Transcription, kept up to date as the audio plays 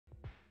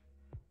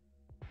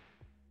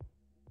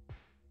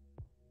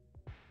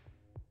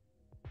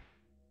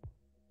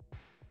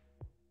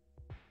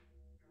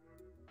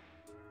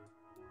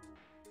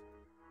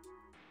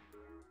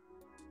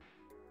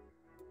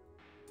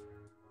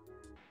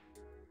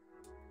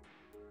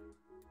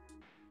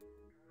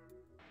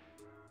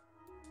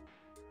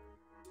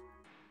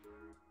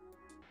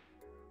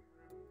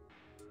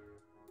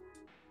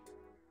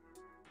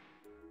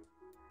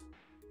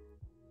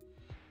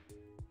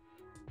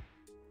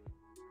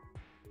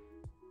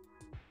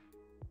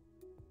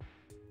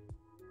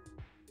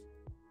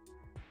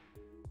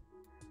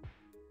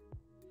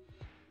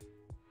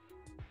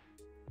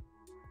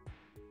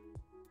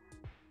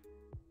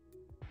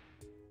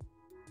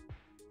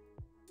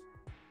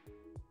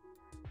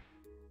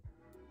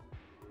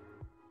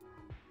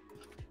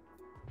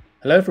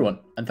Hello, everyone,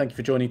 and thank you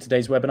for joining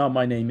today's webinar.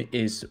 My name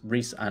is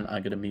Reese, and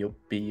I'm going to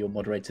be your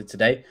moderator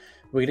today.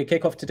 We're going to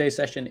kick off today's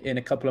session in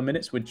a couple of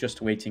minutes. We're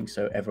just waiting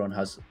so everyone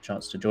has a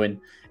chance to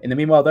join. In the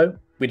meanwhile, though,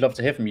 we'd love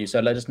to hear from you. So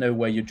let us know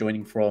where you're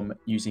joining from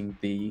using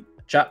the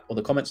chat or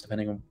the comments,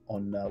 depending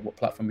on what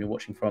platform you're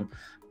watching from.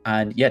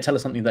 And yeah, tell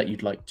us something that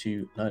you'd like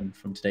to learn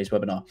from today's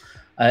webinar.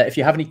 If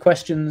you have any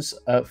questions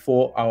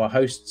for our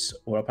hosts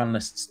or our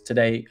panelists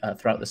today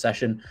throughout the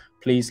session,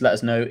 please let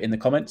us know in the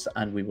comments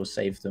and we will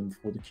save them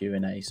for the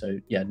Q&A. So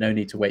yeah, no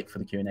need to wait for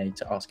the Q&A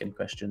to ask any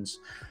questions.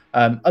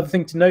 Other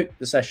thing to note,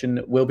 the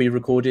session will be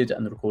recorded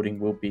and the recording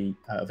will be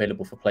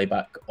available for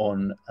playback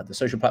on the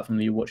social platform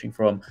that you're watching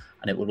from,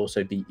 and it will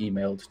also be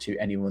emailed to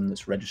anyone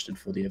that's registered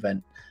for the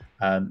event.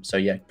 So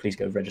yeah, please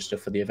go register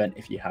for the event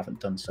if you haven't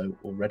done so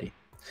already.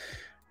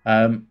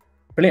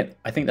 Brilliant.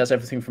 I think that's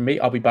everything from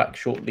me. I'll be back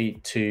shortly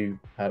to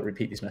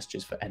repeat these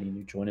messages for any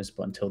new joiners,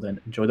 but until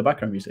then, enjoy the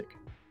background music.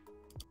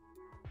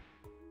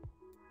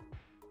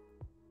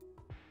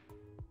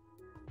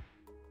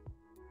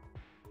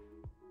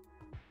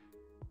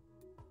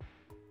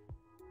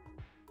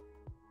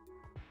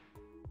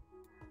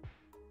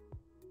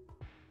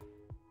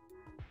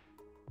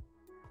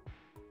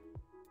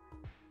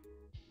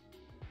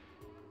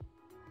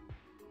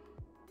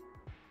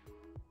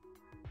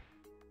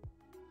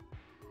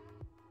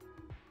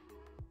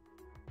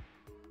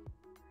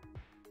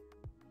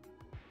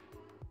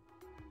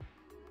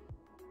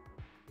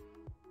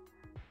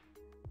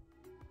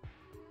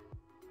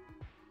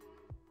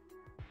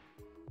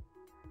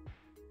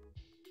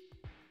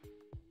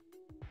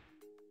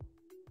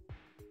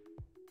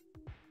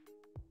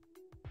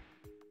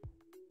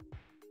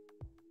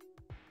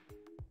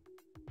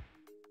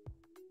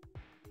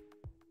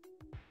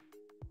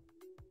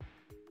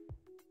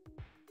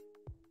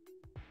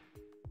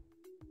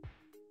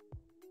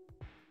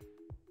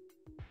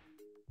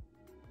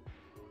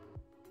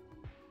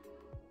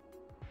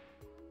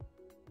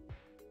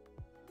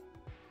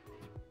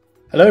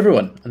 Hello,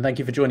 everyone, and thank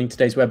you for joining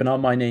today's webinar.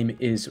 My name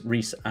is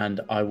Reese, and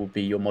I will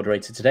be your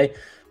moderator today.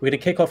 We're going to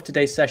kick off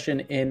today's session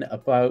in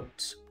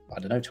about,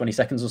 20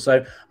 seconds or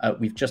so.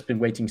 We've just been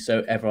waiting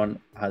so everyone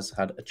has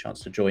had a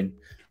chance to join.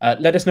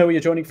 Let us know where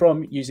you're joining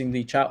from using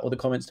the chat or the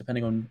comments,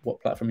 depending on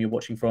what platform you're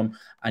watching from.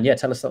 And yeah,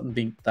 tell us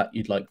something that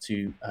you'd like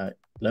to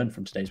learn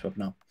from today's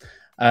webinar.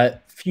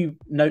 Few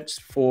notes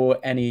for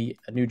any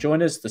new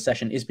joiners. The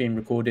session is being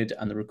recorded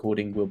and the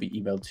recording will be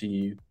emailed to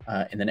you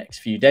in the next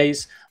few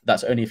days.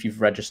 That's only if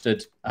you've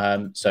registered.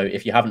 So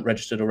if you haven't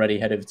registered already,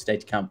 head over to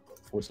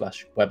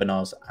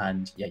DataCamp/webinars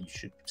and yeah, you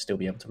should still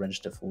be able to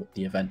register for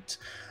the event.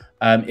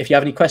 If you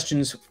have any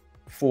questions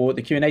for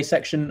the Q&A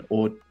section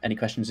or any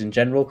questions in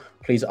general,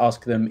 please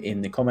ask them in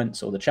the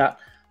comments or the chat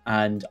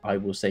and I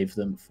will save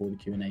them for the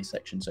Q&A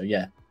section. So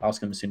yeah,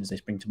 ask them as soon as they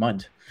spring to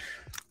mind.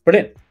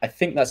 Brilliant. I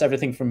think that's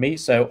everything from me.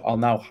 So I'll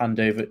now hand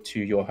over to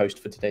your host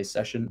for today's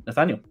session,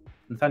 Nathaniel.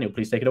 Nathaniel,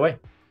 please take it away.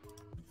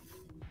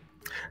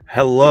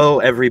 Hello,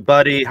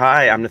 everybody.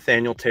 Hi, I'm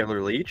Nathaniel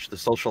Taylor Leach, the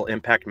Social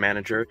Impact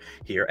Manager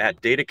here at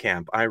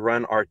DataCamp. I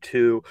run our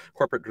two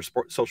corporate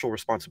social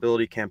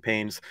responsibility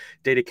campaigns,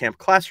 DataCamp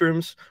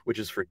Classrooms, which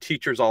is for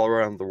teachers all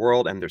around the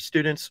world and their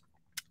students,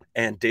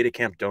 and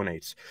DataCamp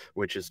Donates,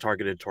 which is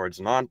targeted towards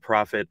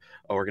nonprofit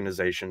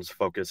organizations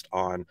focused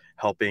on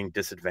helping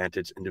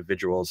disadvantaged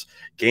individuals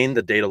gain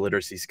the data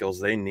literacy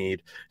skills they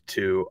need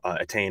to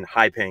attain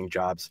high-paying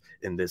jobs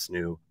in this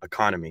new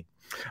economy.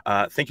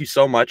 Thank you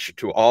so much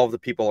to all of the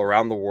people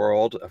around the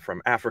world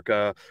from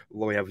Africa.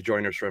 We have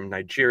joiners from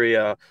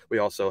Nigeria. We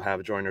also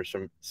have joiners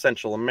from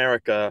Central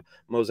America,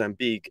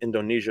 Mozambique,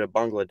 Indonesia,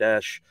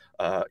 Bangladesh,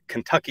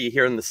 Kentucky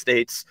here in the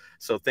States.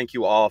 So thank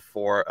you all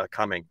for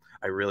coming.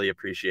 I really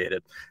appreciate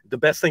it. The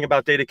best thing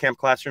about DataCamp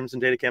Classrooms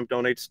and DataCamp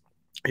Donates,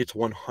 it's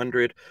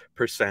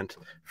 100%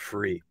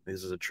 free.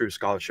 This is a true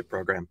scholarship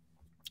program.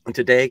 And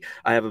today,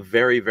 I have a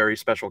very, very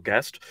special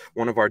guest,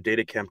 one of our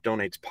DataCamp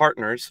Donates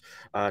partners,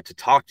 to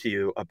talk to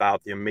you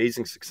about the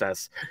amazing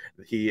success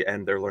he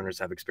and their learners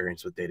have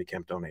experienced with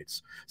DataCamp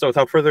Donates. So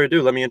without further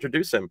ado, let me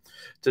introduce him.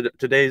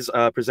 Today's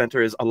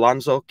presenter is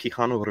Alonso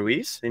Quijano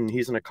Ruiz, and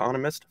he's an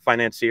economist,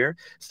 financier,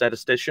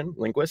 statistician,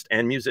 linguist,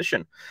 and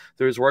musician.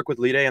 Through his work with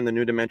LIDE and the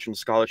New Dimensions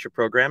Scholarship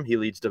Program, he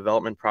leads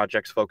development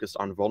projects focused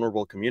on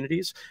vulnerable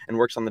communities and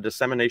works on the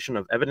dissemination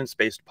of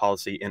evidence-based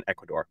policy in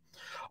Ecuador.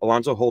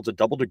 Alonso holds a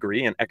double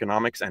degree in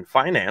economics and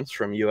finance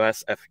from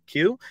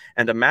USFQ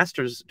and a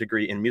master's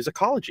degree in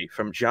musicology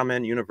from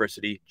Xiamen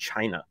University,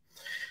 China.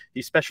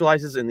 He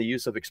specializes in the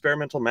use of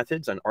experimental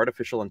methods and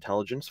artificial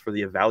intelligence for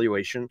the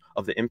evaluation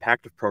of the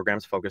impact of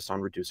programs focused on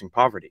reducing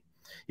poverty.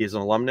 He is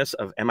an alumnus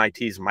of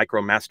MIT's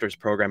MicroMasters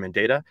program in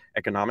data,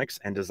 economics,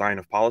 and design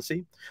of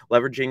policy,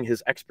 leveraging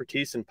his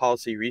expertise in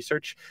policy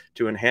research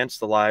to enhance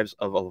the lives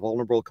of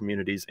vulnerable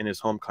communities in his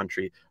home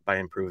country by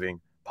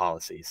improving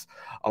policies.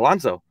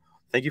 Alonso,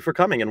 thank you for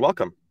coming and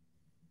welcome.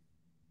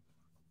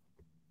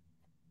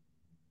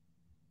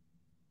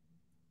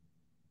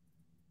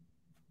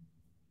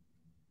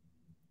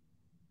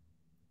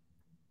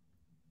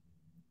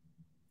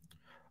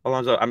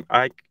 Alonso,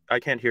 I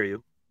can't hear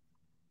you.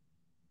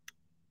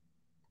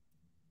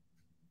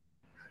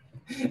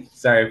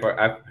 Sorry for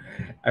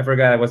I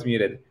forgot I was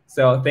muted.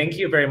 So thank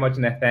you very much,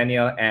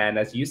 Nathaniel. And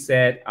as you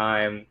said,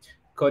 I'm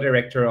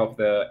co-director of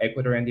the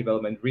Ecuadorian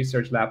Development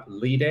Research Lab,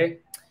 LIDE,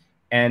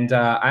 and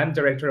I'm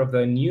director of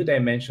the New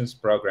Dimensions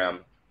program,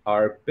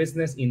 our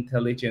business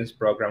intelligence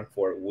program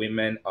for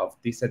women of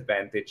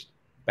disadvantaged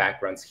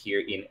backgrounds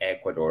here in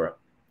Ecuador.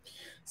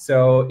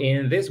 So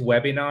in this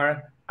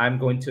webinar, I'm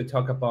going to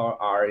talk about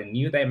our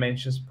New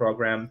Dimensions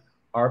program,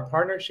 our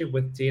partnership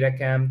with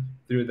DataCamp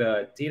through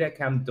the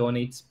DataCamp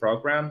Donates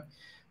program,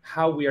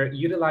 how we are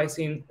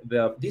utilizing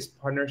this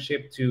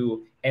partnership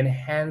to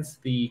enhance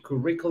the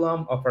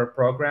curriculum of our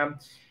program.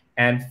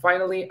 And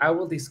finally, I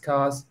will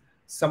discuss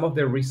some of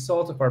the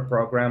results of our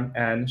program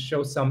and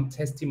show some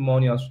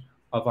testimonials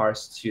of our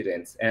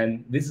students.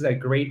 And this is a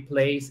great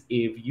place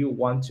if you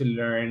want to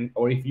learn,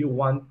 or if you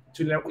want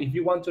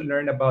to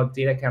learn about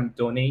DataCamp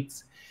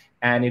Donates,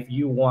 and if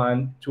you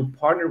want to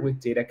partner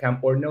with DataCamp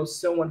or know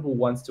someone who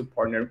wants to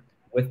partner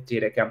with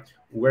DataCamp,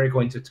 we're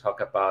going to talk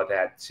about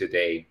that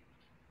today.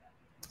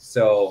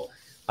 So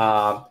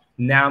now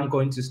I'm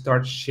going to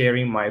start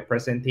sharing my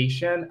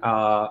presentation.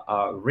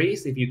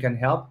 Reese, if you can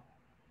help.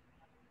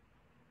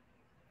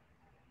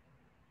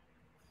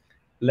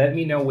 Let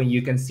me know when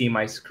you can see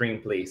my screen,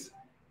 please.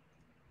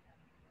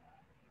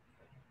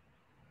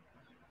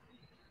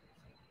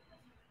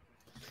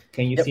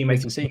 Can you see my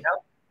screen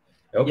now?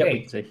 Okay. Yep, we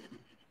can see.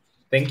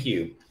 Thank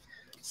you.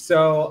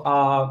 So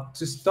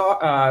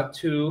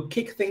to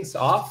kick things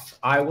off,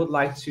 I would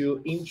like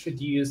to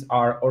introduce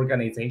our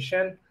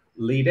organization,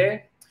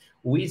 LIDE.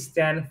 We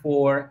stand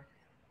for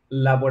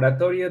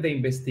Laboratorio de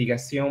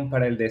Investigación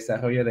para el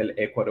Desarrollo del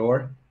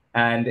Ecuador.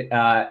 And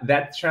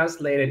that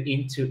translated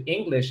into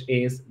English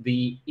is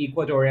the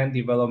Ecuadorian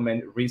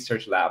Development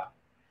Research Lab.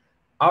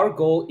 Our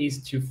goal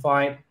is to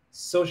find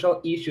social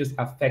issues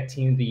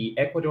affecting the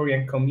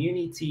Ecuadorian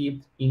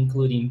community,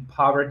 including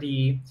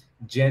poverty,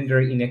 gender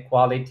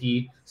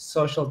inequality,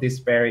 social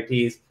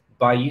disparities,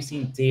 by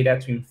using data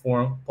to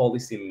inform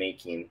policy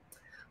making.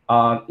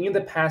 In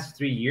the past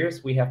 3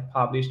 years, we have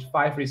published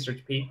 5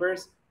 research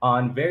papers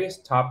on various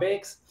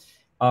topics,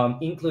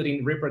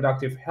 including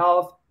reproductive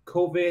health,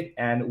 COVID,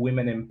 and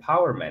women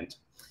empowerment.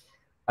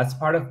 As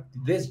part of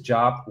this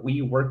job,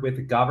 we work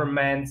with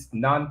governments,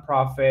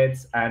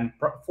 nonprofits, and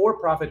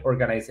for-profit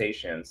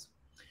organizations.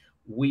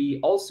 We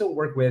also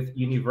work with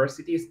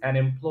universities and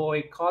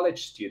employ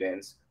college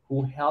students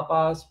who help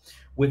us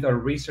with our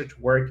research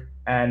work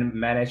and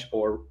manage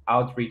our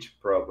outreach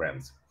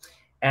programs.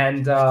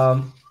 And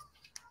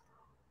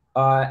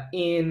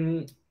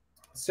in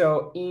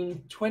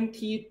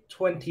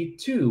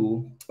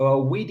 2022,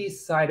 we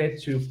decided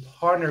to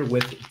partner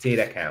with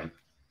DataCamp.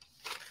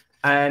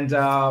 And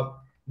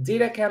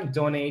DataCamp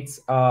Donates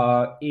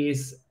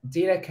is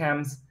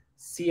DataCamp's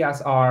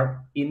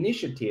CSR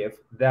initiative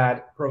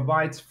that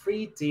provides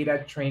free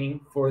data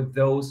training for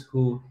those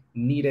who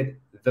need it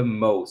the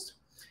most.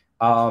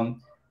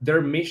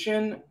 Their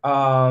mission,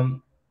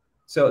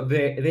 so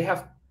they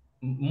have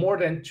more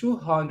than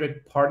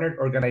 200 partnered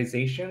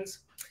organizations,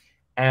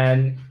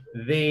 and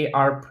they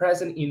are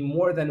present in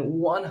more than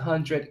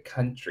 100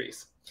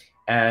 countries.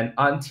 And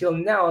until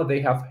now,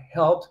 they have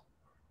helped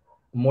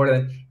more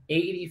than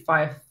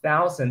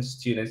 85,000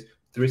 students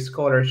through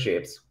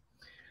scholarships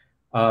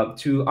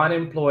to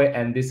unemployed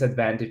and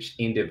disadvantaged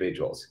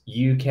individuals.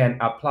 You can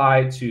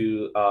apply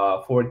to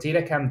for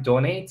DataCamp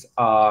Donate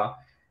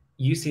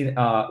using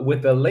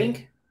with the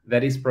link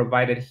that is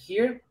provided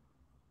here.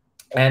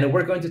 And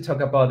we're going to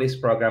talk about this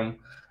program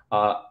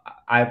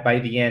by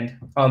the end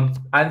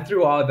and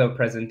throughout the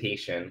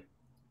presentation.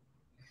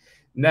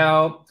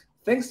 Now,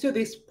 thanks to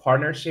this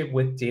partnership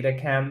with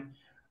DataCamp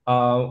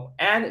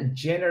and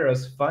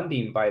generous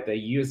funding by the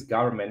US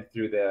government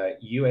through the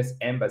US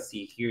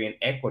Embassy here in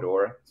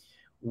Ecuador,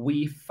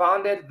 we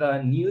founded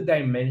the New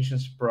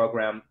Dimensions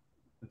program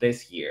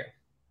this year.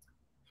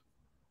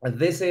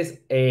 This is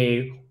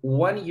a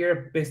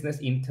 1-year business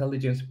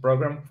intelligence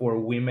program for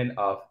women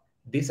of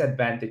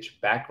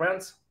disadvantaged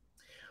backgrounds.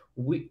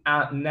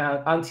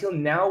 Until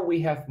now, we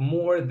have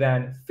more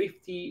than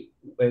 50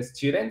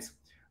 students,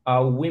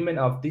 women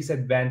of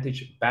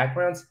disadvantaged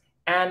backgrounds,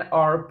 and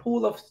our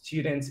pool of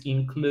students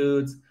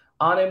includes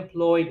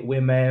unemployed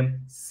women,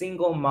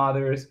 single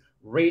mothers,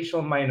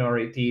 racial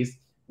minorities,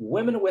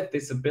 women with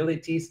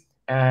disabilities,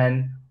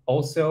 and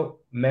also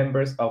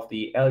members of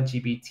the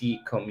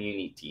LGBT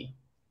community.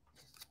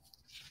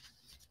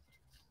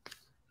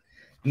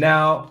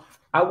 Now,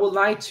 I would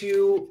like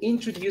to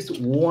introduce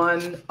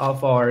one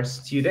of our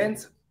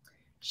students.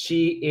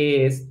 She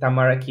is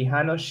Tamara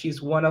Quijano.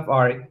 She's one of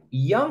our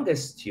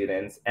youngest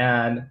students.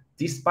 And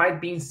despite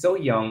being so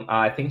young,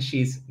 I think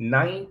she's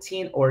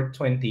 19 or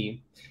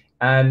 20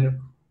 and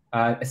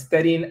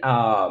studying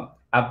a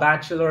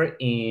bachelor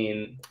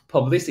in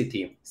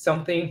publicity,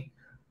 something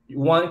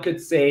one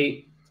could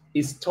say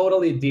is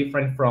totally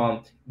different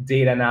from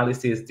data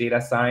analysis,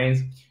 data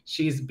science.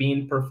 She's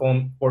been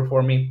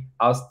performing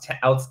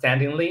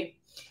outstandingly.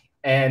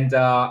 And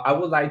I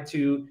would like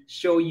to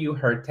show you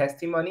her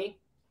testimony.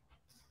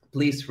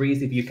 Please,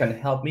 Reese, if you can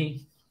help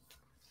me.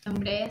 Mi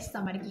nombre es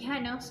Tamar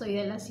Quijano, soy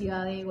de la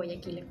ciudad de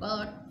Guayaquil,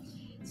 Ecuador.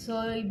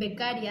 Soy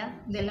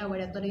becaria del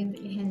Laboratorio de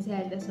Inteligencia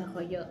del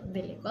Desarrollo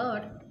del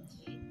Ecuador,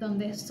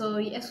 donde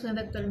soy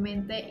estudiante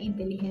actualmente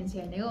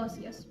Inteligencia de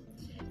Negocios.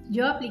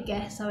 Yo apliqué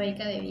a esta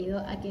beca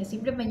debido a que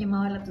siempre me ha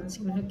llamado la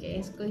atención lo que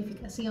es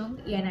codificación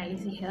y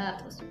análisis de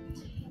datos.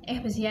 En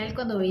especial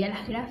cuando veía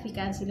las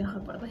gráficas y los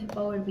reportes de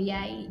Power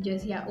BI, yo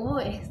decía, oh,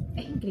 es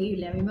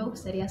increíble, a mí me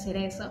gustaría hacer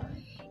eso.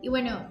 Y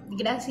bueno,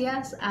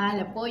 gracias al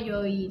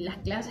apoyo y las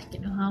clases que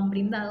nos han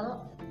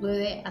brindado,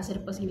 pude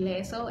hacer posible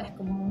eso. Es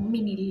como un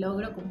mini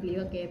logro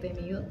cumplido que he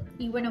tenido.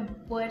 Y bueno,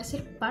 poder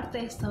ser parte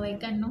de esta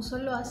beca no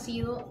solo ha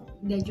sido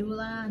de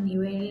ayuda a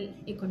nivel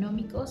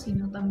económico,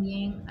 sino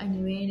también a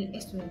nivel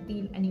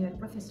estudiantil, a nivel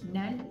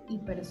profesional y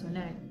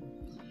personal.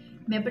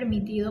 Me ha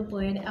permitido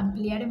poder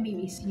ampliar mi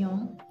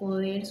visión,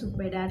 poder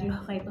superar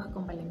los retos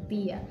con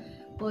valentía,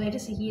 poder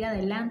seguir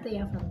adelante y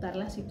afrontar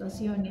las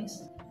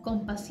situaciones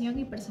con pasión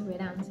y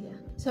perseverancia.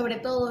 Sobre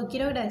todo,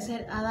 quiero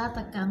agradecer a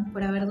DataCamp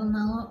por haber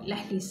donado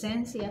las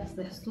licencias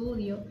de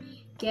estudio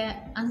que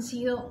han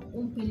sido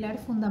un pilar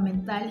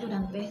fundamental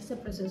durante este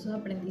proceso de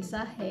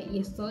aprendizaje, y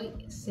estoy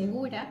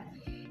segura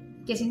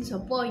que sin su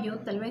apoyo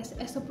tal vez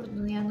esta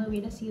oportunidad no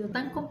hubiera sido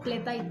tan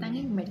completa y tan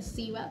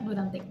inmersiva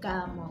durante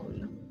cada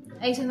módulo.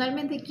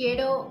 Adicionalmente,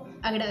 quiero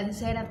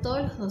agradecer a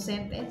todos los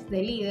docentes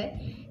del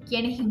IDE,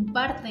 quienes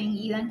imparten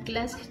y dan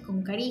clases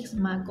con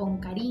carisma, con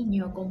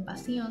cariño, con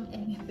pasión,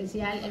 en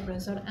especial el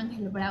profesor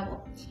Ángel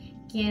Bravo,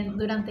 quien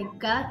durante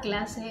cada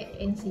clase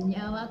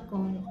enseñaba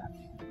con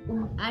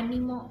un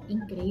ánimo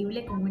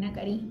increíble, con una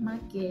carisma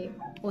que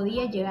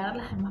podía llegar a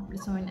las demás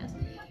personas,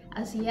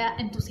 hacía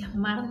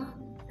entusiasmarnos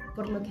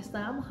por lo que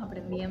estábamos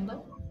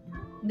aprendiendo.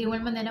 De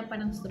igual manera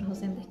para nuestros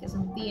docentes que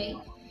son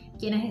TA,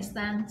 quienes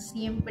están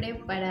siempre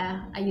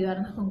para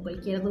ayudarnos con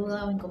cualquier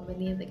duda o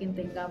inconveniente que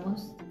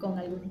tengamos con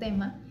algún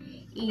tema,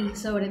 y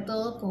sobre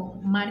todo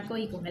con Marco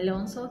y con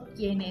Alonso,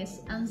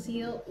 quienes han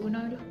sido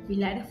uno de los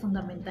pilares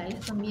fundamentales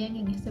también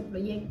en este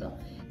proyecto.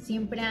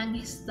 Siempre han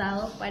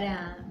estado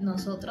para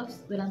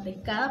nosotros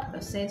durante cada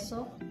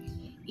proceso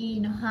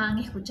y nos han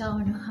escuchado,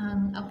 nos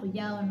han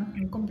apoyado, nos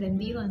han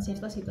comprendido en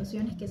ciertas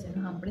situaciones que se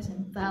nos han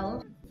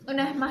presentado.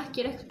 Una vez más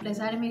quiero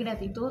expresar mi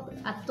gratitud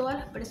a todas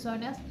las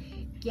personas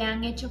que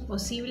han hecho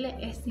posible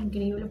este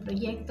increíble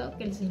proyecto.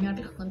 Que el Señor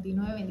los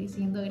continúe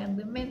bendiciendo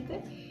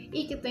grandemente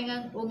y que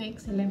tengan un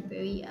excelente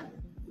día.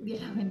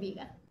 Dios los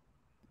bendiga.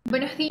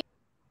 Buenos días.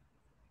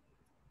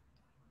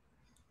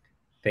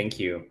 Thank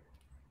you.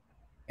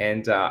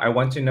 And I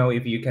want to know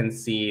if you can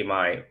see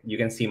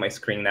my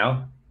screen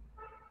now.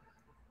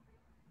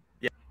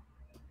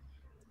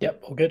 Yep,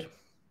 all good.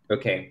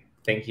 Okay,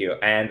 thank you.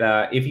 And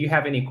if you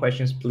have any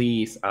questions,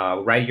 please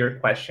write your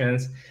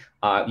questions.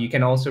 You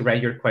can also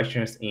write your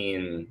questions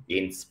in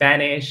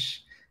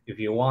Spanish if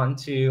you want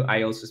to.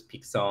 I also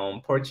speak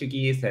some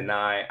Portuguese, and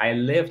I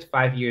lived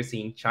 5 years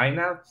in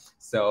China,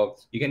 so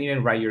you can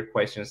even write your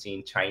questions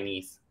in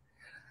Chinese.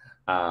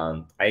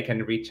 I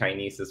can read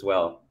Chinese as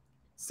well.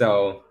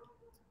 So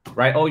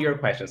write all your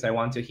questions. I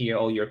want to hear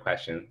all your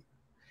questions.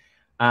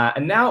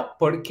 And now,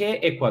 ¿por qué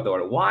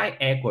Ecuador? Why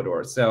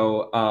Ecuador?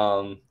 So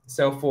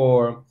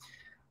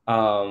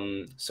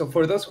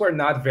for those who are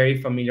not very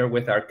familiar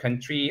with our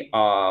country,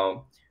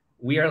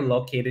 we are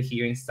located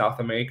here in South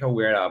America.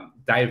 We're a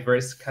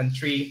diverse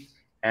country,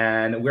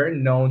 and we're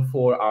known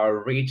for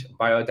our rich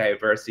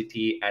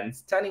biodiversity and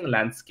stunning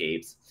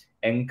landscapes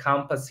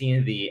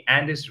encompassing the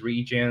Andes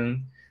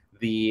region,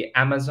 the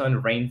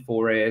Amazon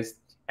rainforest,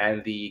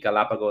 and the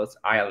Galapagos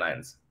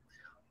Islands.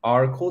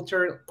 Our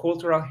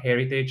cultural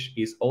heritage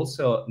is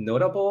also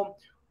notable,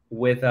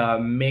 with a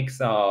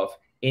mix of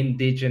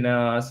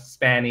indigenous,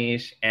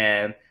 Spanish,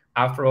 and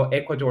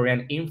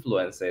Afro-Ecuadorian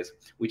influences,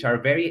 which are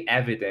very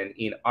evident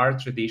in our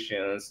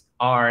traditions,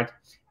 art,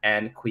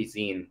 and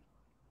cuisine.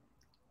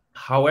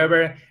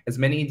 However, as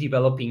many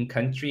developing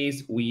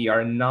countries, we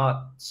are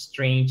not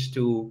strange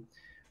to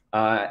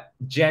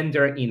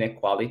gender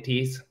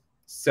inequalities.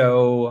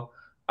 So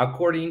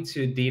according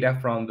to data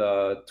from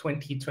the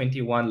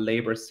 2021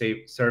 Labor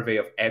Survey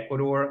of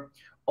Ecuador,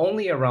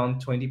 only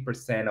around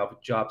 20%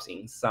 of jobs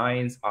in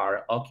science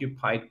are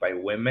occupied by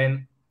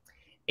women.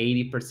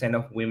 80%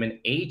 of women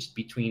aged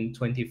between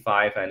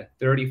 25 and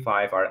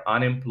 35 are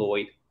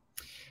unemployed.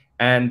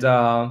 And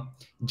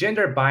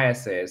gender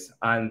biases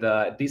and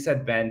the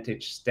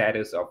disadvantaged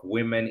status of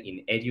women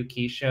in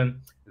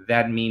education,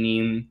 that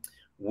meaning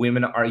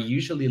women are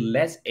usually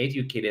less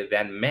educated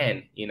than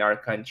men in our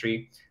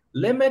country,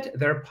 limit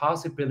their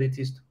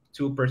possibilities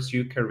to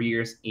pursue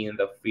careers in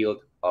the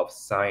field of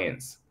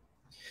science.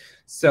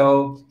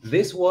 So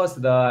this was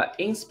the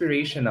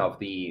inspiration of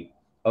the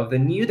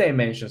New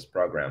Dimensions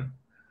program.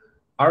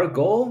 Our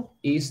goal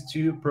is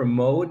to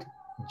promote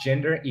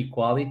gender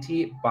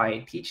equality by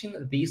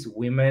teaching these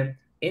women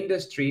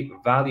industry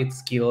valued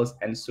skills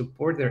and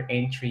support their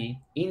entry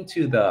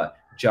into the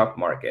job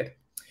market.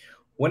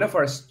 One of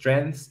our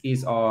strengths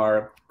is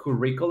our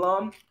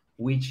curriculum,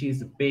 which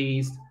is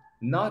based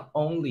not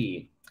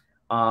only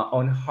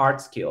on hard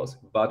skills,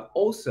 but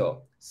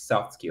also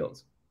soft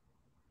skills.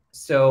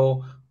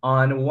 So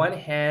on one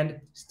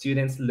hand,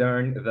 students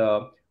learn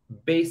the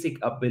basic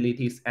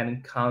abilities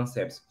and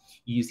concepts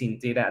using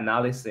data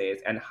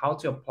analysis and how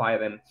to apply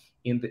them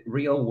in the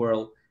real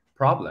world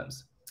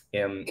problems,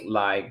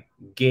 like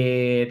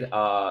Git,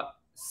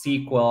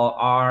 SQL,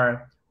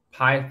 R,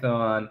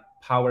 Python,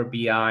 Power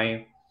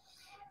BI.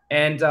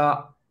 And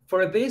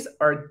for this,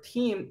 our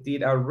team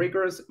did a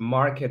rigorous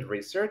market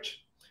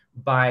research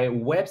by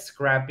web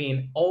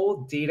scraping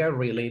all data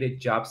related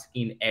jobs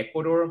in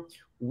Ecuador.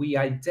 We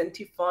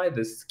identified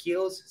the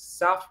skills,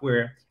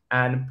 software,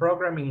 and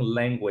programming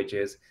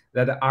languages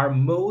that are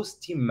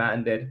most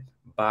demanded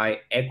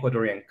by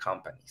Ecuadorian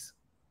companies.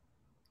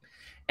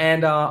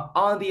 And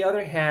on the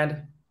other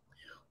hand,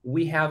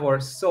 we have our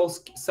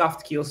soft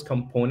skills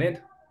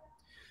component.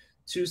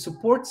 To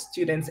support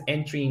students'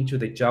 entry into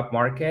the job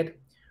market,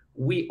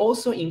 we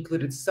also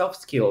included soft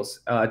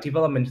skills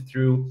development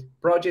through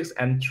projects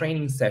and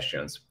training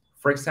sessions.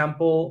 For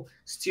example,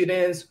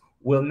 students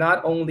will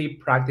not only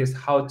practice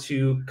how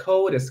to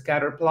code a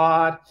scatter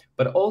plot,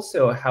 but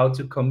also how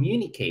to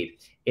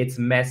communicate its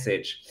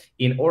message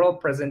in oral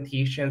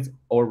presentations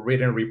or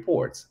written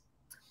reports.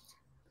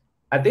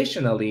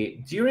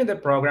 Additionally, during the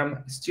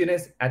program,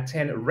 students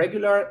attend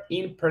regular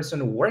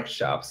in-person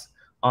workshops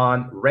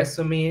on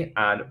resume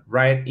and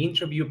right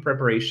interview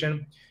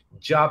preparation,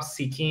 job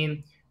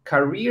seeking,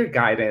 career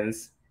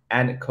guidance,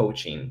 and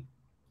coaching.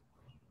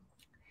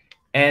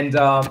 And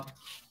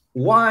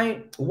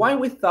why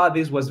we thought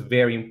this was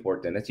very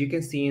important? As you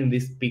can see in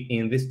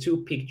these two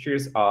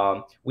pictures,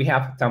 we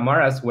have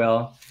Tamara as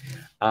well,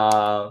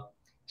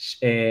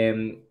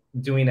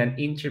 doing an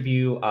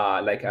interview,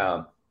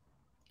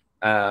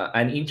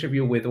 an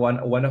interview with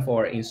one of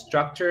our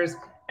instructors,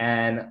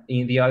 and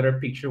in the other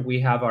picture we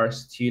have our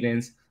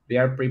students. They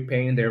are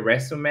preparing their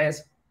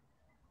resumes,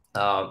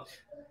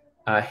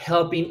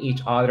 helping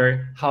each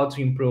other how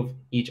to improve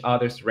each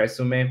other's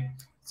resume.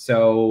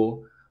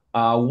 So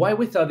why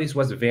we thought this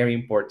was very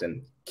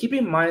important: keep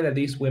in mind that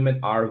these women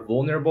are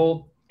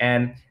vulnerable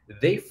and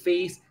they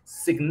face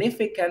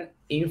significant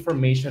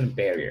information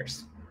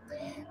barriers.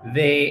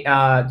 They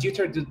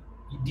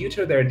due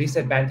to their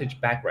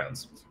disadvantaged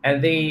backgrounds,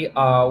 and they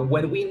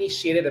when we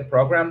initiated the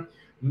program,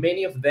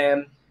 many of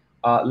them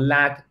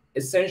lacked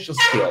essential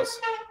skills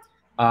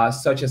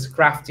such as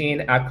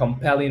crafting a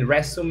compelling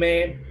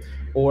resume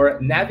or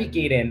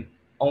navigating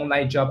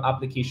online job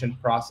application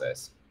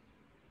process.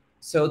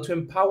 So to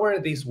empower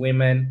these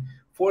women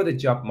for the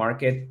job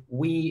market,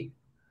 we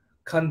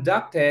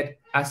conducted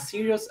a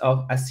series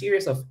of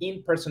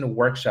in-person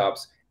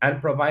workshops and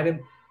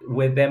provided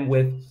with them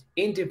with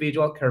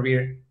individualized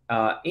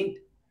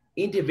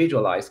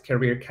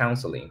career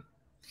counseling,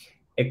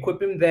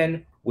 equipping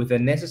them with the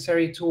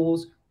necessary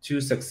tools to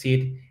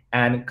succeed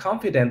and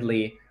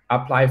confidently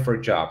apply for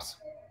jobs.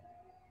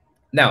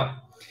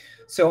 Now,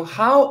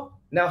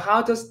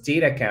 how does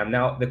DataCamp?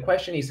 Now the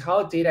question is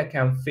how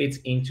DataCamp fits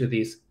into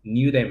this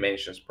New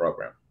Dimensions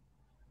program.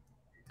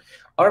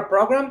 Our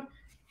program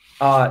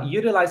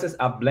utilizes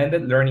a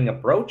blended learning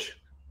approach.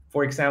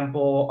 For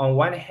example, on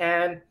one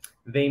hand,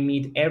 they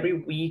meet every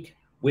week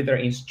with their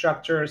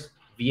instructors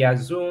via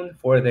Zoom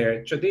for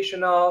their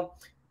traditional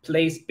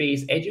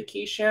place-based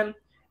education.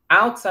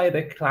 Outside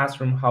the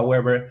classroom,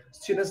 however,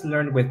 students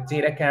learn with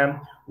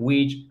DataCamp,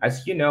 which,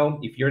 as you know,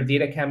 if you're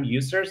DataCamp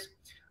users,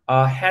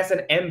 has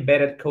an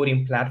embedded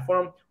coding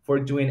platform for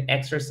doing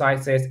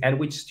exercises and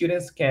which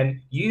students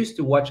can use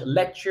to watch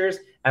lectures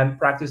and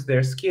practice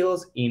their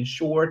skills in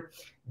short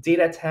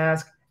data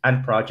tasks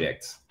and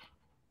projects.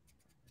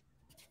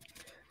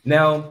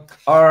 Now,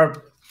 our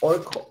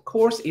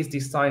course is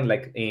designed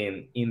like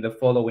in the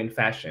following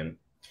fashion.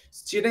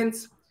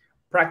 Students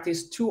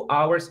practice 2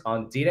 hours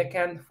on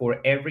DataCamp for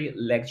every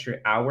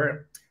lecture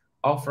hour,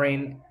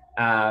 offering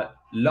a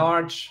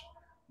large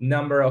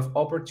number of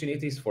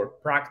opportunities for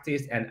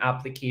practice and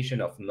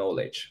application of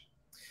knowledge.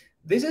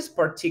 This is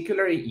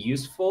particularly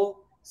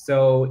useful.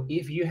 So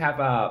if you have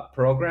a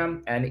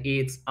program and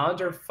it's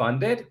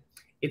underfunded,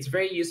 it's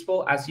very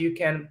useful as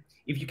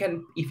if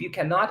you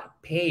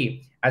cannot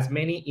pay as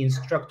in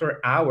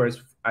instructor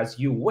hours as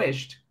you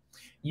wished,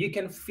 you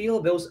can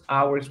fill those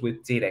hours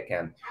with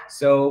DataCamp.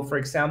 So for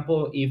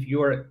example, if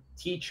your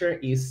teacher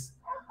is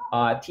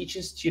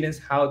teaching students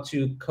how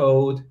to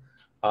code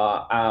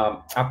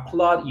a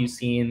plot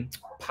using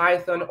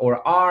Python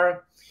or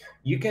R,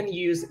 you can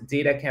use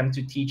DataCamp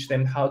to teach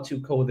them how to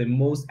code the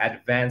most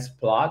advanced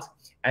plot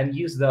and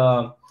use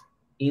the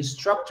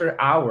instructor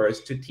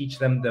hours to teach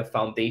them the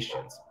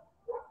foundations.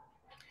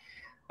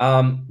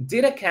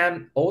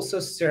 DataCamp also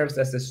serves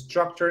as a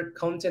structured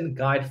content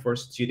guide for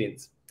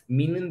students,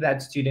 meaning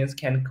that students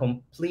can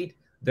complete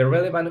the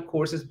relevant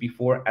courses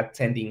before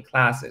attending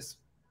classes.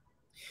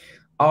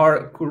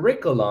 Our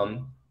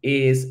curriculum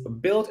is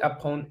built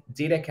upon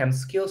DataCamp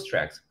skills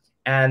tracks,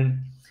 and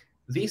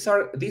these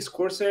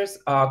courses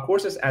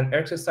and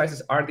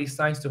exercises are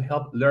designed to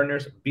help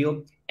learners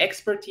build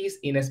expertise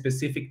in a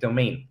specific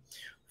domain.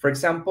 For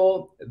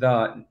example,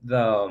 the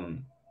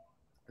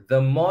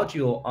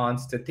module on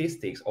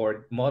statistics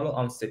or model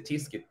on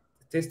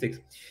statistics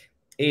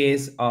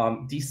is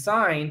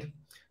designed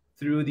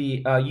through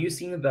the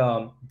using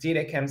the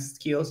DataCamp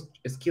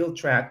skill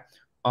track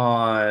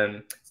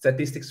on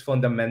statistics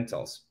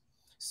fundamentals.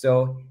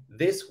 So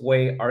this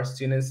way our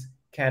students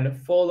can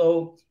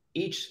follow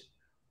each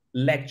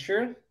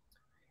lecture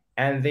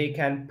and they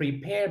can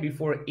prepare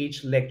before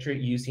each lecture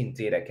using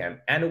DataCamp.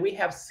 And we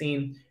have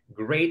seen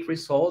great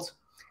results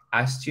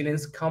as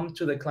students come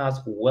to the class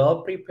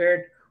well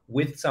prepared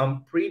with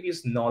some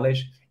previous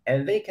knowledge,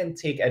 and they can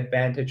take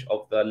advantage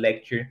of the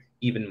lecture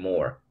even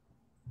more.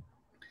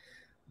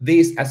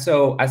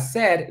 So as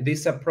said,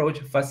 this approach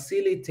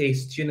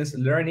facilitates students'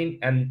 learning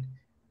and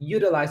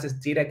utilizes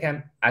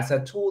DataCamp as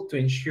a tool to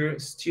ensure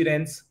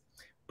students'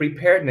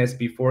 preparedness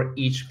before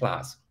each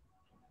class.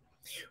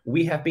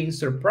 We have been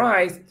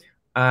surprised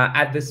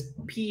at the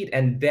speed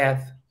and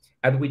depth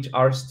at which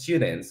our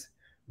students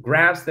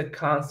grasp the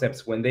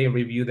concepts when they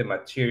review the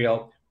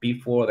material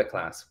before the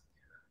class.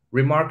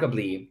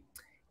 Remarkably,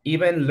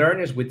 even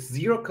learners with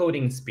zero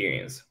coding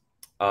experience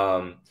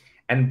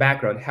and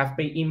background have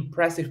made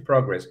impressive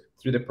progress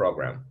through the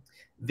program.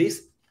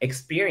 This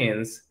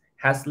experience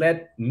has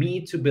led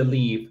me to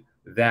believe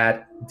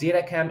that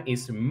DataCamp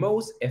is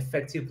most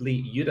effectively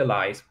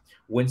utilized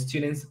when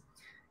students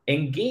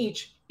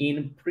engage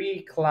in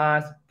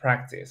pre-class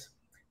practice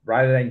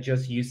rather than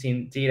just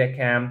using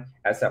DataCamp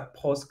as a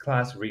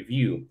post-class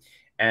review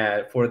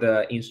for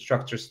the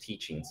instructor's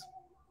teachings.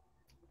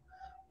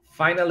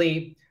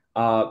 Finally,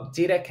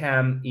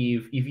 DataCamp,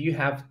 if you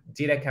have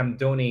DataCamp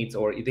donates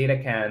or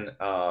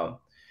DataCamp,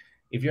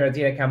 if you're a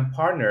DataCamp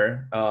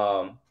partner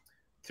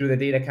through the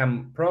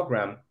DataCamp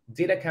program,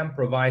 DataCamp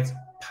provides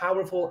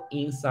powerful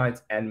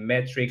insights and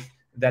metrics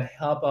that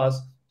help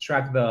us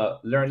track the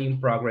learning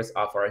progress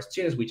of our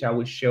students, which I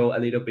will show a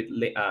little bit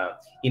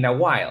in a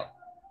while.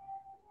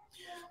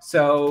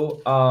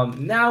 So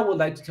now we'd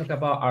like to talk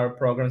about our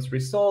program's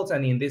results.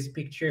 And in this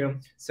picture,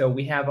 so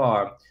we have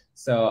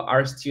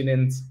our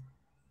students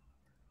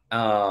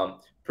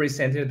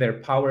presented their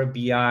Power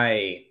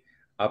BI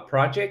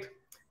project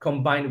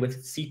combined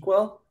with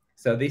SQL.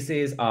 So this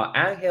is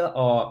Angel,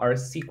 our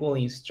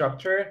SQL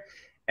instructor,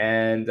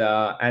 and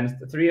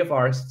 3 of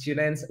our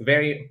students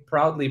very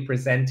proudly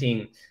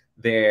presenting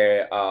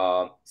their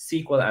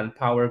SQL and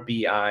Power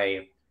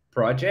BI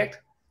project.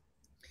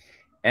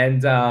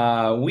 And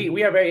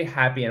we are very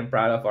happy and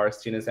proud of our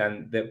students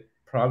and the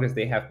progress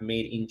they have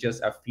made in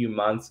just a few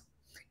months.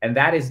 And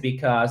that is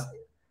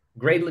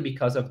greatly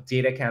because of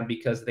DataCamp,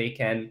 because they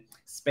can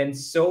spend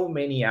so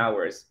many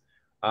hours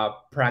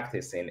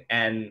practicing.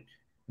 And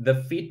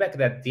the feedback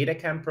that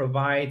DataCamp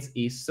provides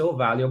is so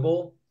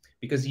valuable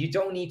because you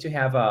don't need to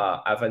have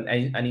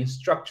an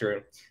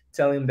instructor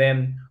telling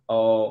them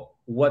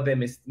what the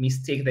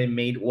mistake they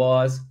made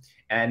was.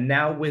 And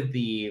now with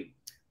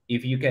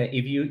if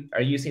you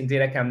are using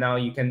DataCamp now,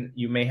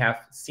 you may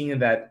have seen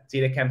that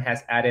DataCamp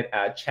has added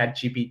a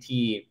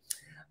ChatGPT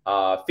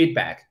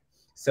feedback,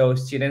 so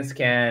students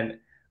can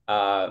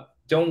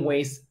don't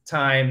waste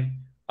time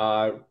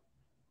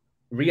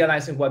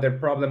realizing what their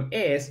problem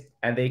is,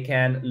 and they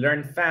can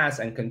learn fast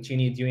and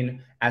continue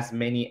doing as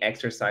many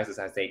exercises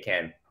as they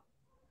can.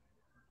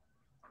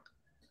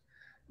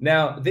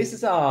 Now, this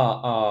is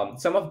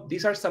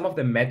these are some of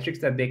the metrics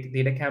that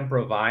DataCamp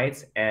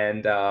provides,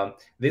 and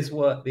this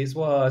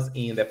was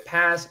in the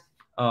past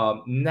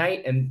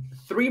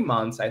 3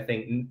 months, I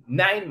think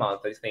 9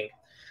 months, I think.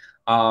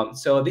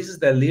 So this is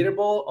the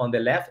leaderboard on the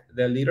left,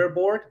 the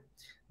leaderboard.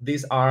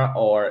 These are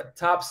our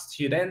top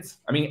students.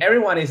 I mean,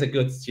 everyone is a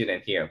good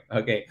student here,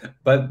 okay?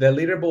 But the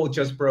leaderboard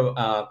just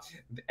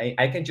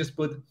I can just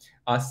put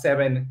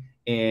 7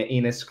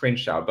 in a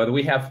screenshot, but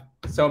we have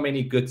so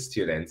many good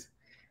students.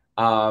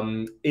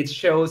 It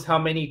shows how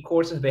many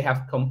courses they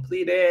have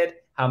completed,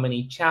 how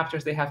many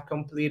chapters they have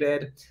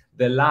completed,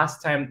 the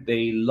last time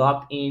they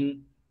logged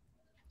in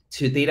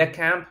to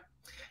DataCamp,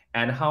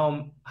 and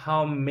how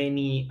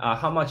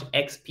much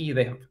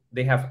XP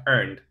they have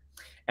earned.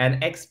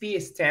 And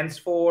XP stands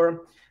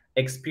for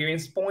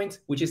experience points,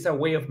 which is a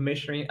way of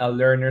measuring a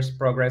learner's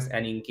progress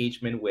and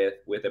engagement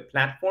with the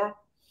platform.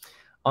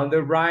 On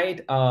the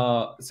right,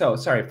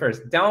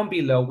 first, down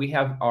below, we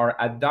have our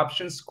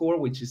adoption score,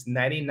 which is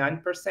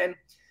 99%.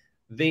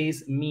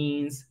 This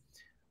means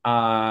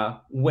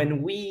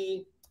when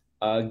we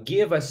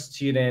give a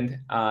student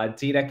a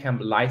DataCamp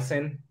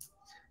license,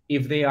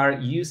 if they are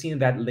using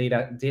that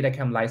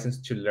DataCamp license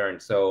to learn.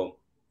 So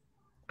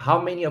how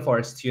many of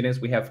our students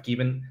we have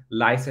given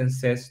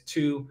licenses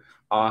to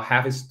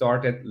have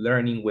started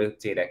learning with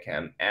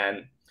DataCamp?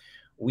 And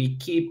we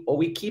keep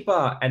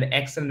an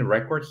excellent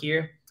record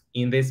here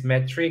in this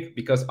metric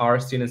because our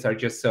students are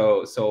just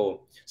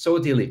so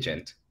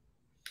diligent.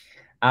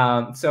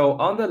 So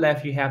on the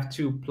left, you have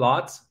 2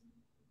 plots,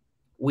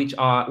 which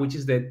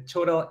is the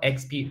total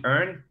XP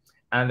earned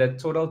and the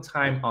total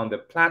time on the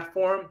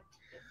platform.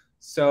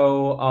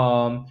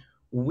 So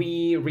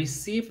we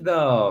received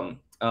the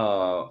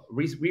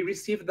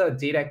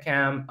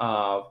DataCamp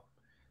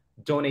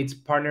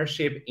donates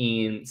partnership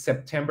in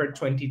September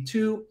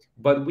 22,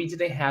 but we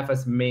didn't have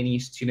as many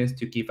students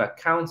to give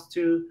accounts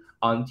to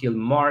until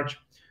March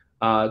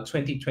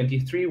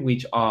 2023,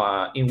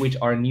 in which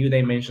our New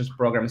Dimensions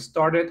program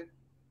started.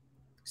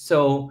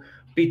 So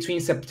between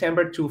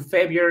September to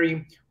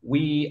February,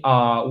 we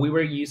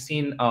were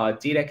using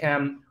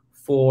DataCamp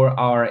for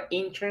our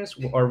interns,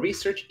 our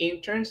research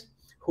interns,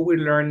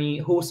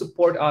 who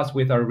support us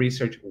with our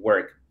research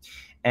work.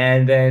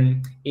 And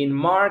then in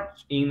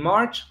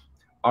March,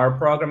 our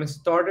program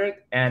started,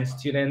 and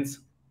students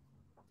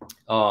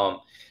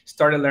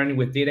started learning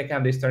with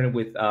DataCamp. They started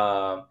with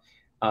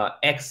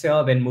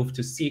Excel, then moved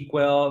to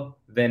SQL,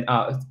 then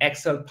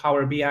Excel,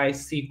 Power BI,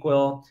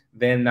 SQL.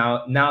 Then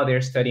now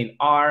they're studying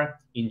R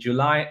in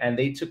July, and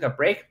they took a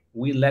break.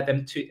 We let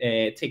them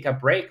take a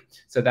break,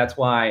 so that's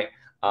why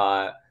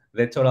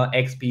the total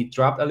XP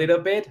dropped a little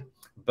bit.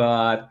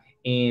 But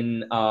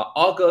in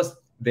August,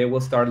 they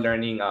will start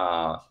learning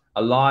a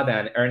lot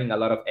and earning a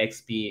lot of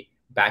XP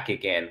back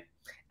again.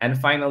 And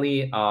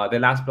finally, the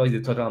last block is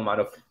the total amount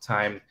of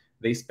time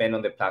they spend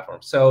on the platform.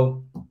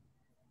 So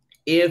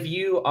if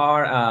you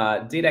are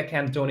a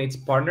DataCamp Donates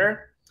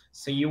partner,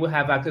 so you will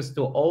have access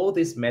to all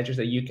these measures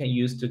that you can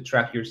use to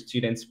track your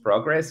students'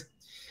 progress,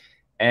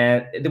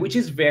 and which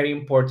is very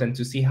important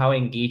to see how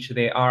engaged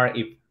they are,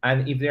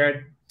 if there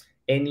are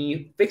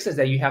any fixes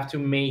that you have to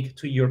make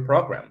to your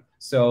program.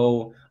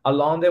 So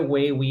along the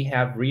way, we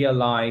have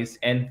realized,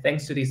 and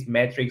thanks to these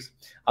metrics,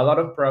 a lot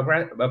of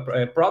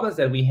problems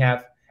that we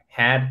have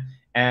had,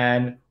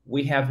 and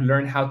we have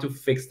learned how to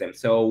fix them.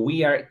 So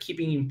we are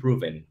keeping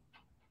improving.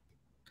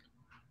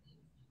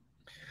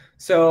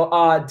 So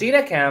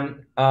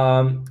DataCamp,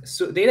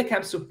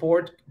 DataCamp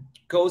support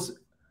goes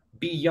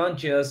beyond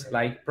just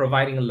like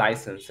providing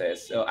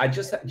licenses. So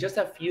just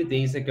a few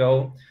days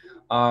ago,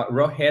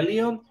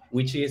 Rogelio,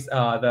 which is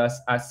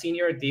a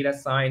senior data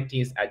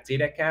scientist at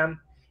DataCamp,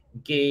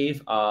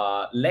 gave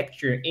a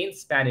lecture in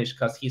Spanish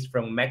because he's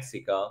from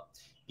Mexico.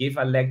 Gave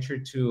a lecture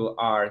to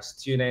our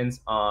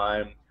students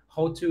on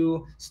how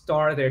to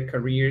start their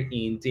career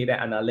in data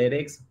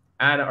analytics,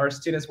 and our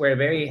students were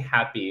very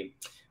happy,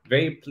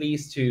 very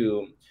pleased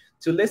to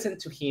listen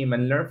to him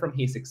and learn from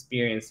his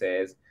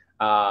experiences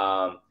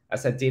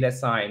as a data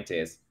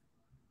scientist.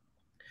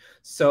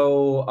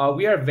 So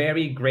we are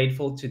very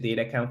grateful to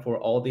DataCamp for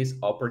all these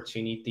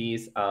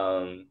opportunities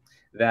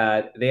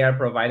that they are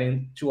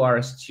providing to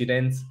our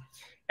students,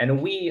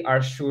 and we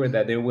are sure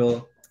that they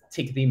will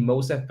take the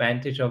most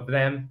advantage of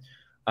them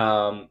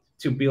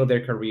to build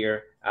their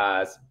career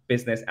as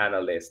business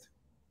analysts.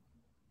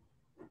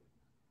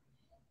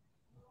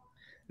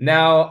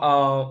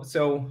 Now,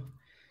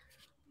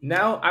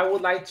 now I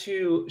would like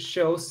to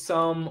show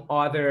some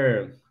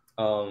other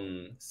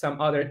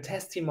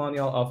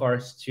testimonial of our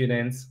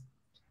students.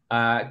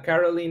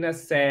 Carolina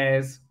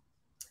says,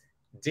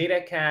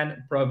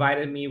 DataCamp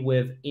provided me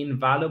with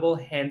invaluable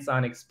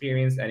hands-on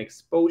experience and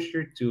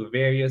exposure to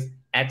various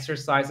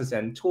exercises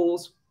and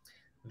tools.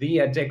 The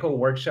Deco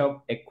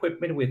workshop equipped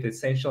me with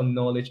essential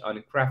knowledge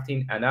on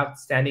crafting an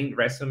outstanding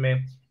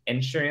resume,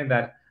 ensuring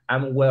that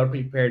I'm well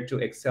prepared to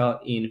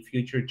excel in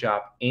future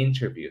job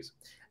interviews.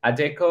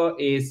 Adecco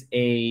is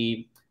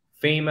a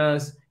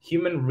famous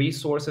human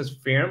resources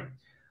firm,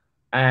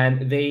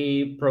 and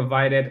they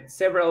provided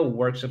several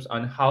workshops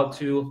on how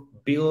to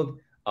build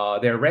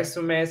their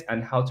resumes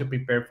and how to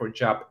prepare for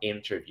job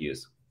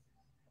interviews.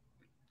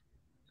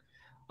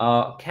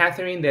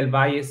 Catherine Del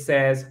Valle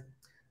says,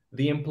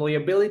 the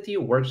employability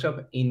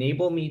workshop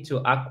enabled me to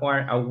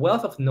acquire a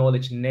wealth of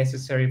knowledge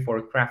necessary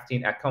for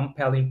crafting a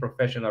compelling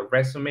professional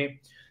resume.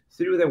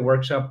 Through the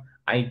workshop,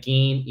 I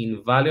gained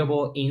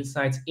invaluable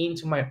insights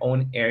into my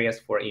own areas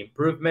for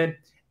improvement,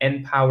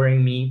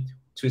 empowering me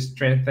to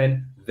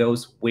strengthen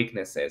those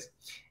weaknesses.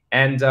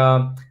 And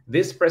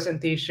this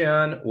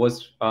presentation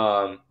was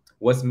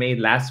made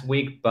last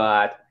week,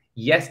 but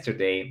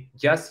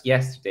just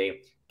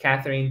yesterday,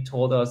 Catherine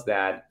told us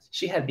that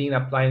she had been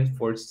applying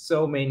for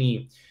so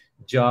many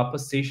job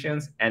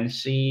positions, and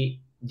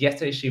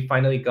yesterday she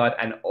finally got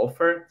an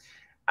offer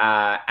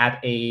at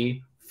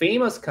a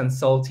famous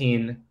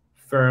consulting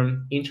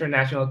firm,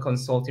 international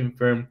consulting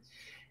firm,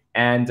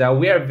 and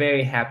we are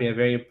very happy and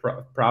very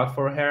proud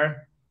for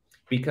her,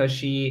 because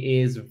she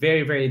is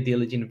very, very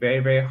diligent, very,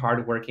 very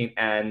hardworking,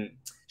 and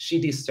she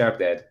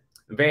deserved it.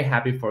 I'm very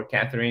happy for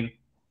Catherine.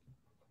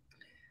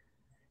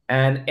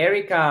 And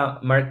Erica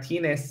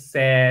Martinez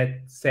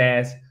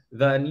says,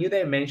 the New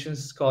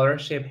Dimensions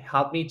Scholarship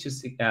helped me to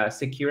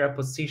secure a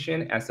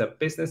position as a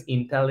business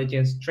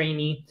intelligence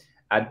trainee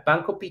at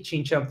Banco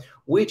Pichincha,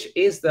 which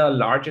is the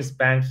largest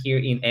bank here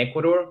in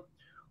Ecuador.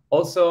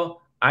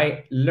 Also,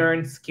 I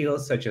learned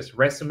skills such as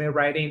resume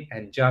writing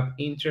and job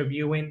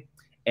interviewing,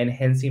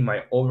 enhancing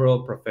my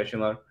overall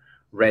professional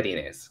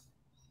readiness.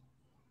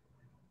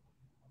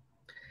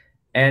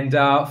 And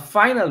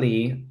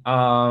finally,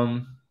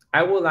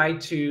 I would like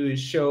to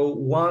show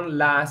one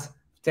last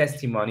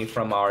testimony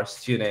from our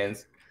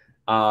students.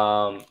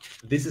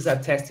 This is a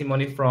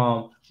testimony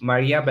from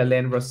Maria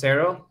Belen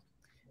Rosero.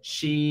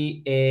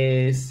 She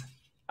is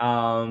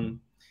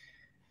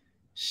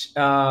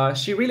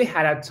she really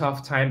had a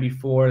tough time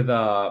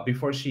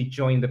before she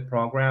joined the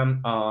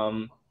program.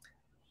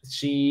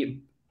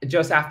 She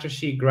just after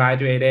she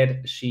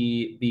graduated,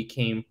 she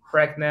became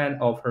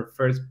pregnant of her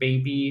first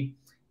baby,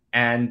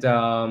 and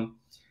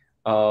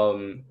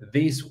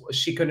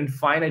she couldn't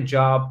find a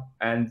job,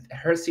 and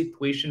her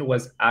situation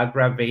was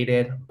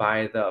aggravated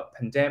by the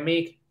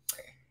pandemic.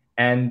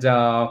 And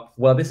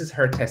well, this is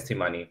her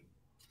testimony.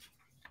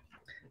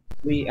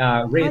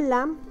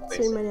 Hola,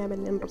 soy María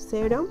Belén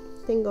Rosero,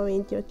 tengo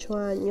 28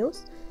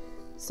 años,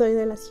 soy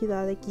de la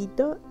ciudad de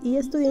Quito y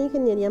estudié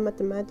ingeniería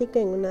matemática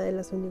en una de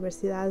las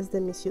universidades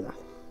de mi ciudad.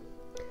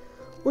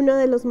 Uno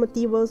de los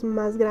motivos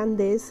más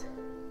grandes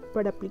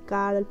para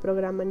aplicar el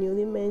programa New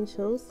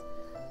Dimensions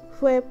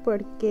fue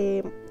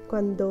porque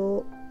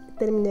cuando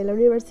terminé la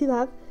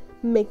universidad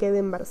me quedé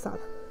embarazada.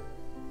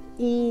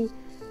 Y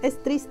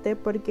es triste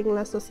porque en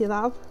la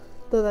sociedad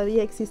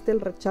todavía existe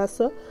el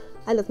rechazo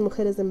a las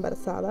mujeres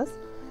embarazadas,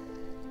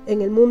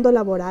 en el mundo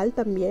laboral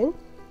también.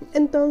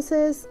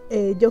 Entonces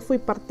yo fui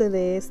parte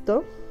de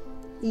esto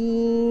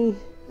y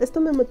esto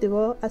me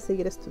motivó a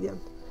seguir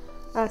estudiando,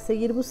 a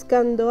seguir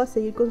buscando, a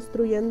seguir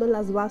construyendo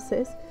las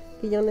bases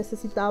que yo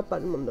necesitaba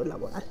para el mundo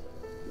laboral.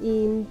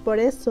 Y por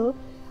eso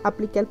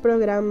apliqué el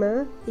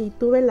programa y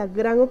tuve la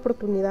gran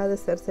oportunidad de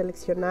ser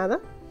seleccionada.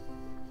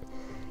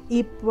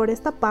 Y por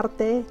esta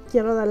parte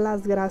quiero dar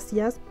las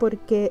gracias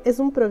porque es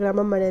un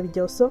programa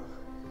maravilloso,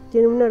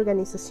 tiene una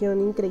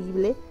organización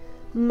increíble,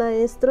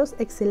 maestros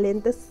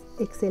excelentes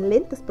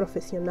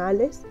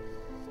profesionales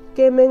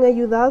que me han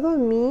ayudado a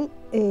mí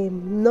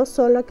no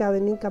solo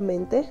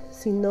académicamente,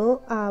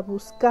 sino a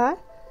buscar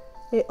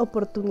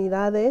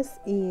oportunidades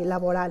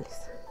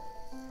laborales.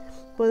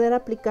 Poder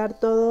aplicar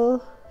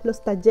todos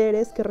los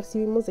talleres que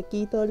recibimos de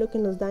aquí, todo lo que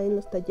nos dan en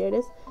los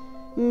talleres,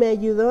 me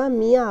ayudó a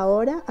mí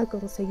ahora a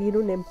conseguir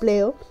un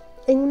empleo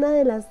en una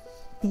de las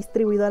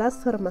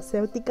distribuidoras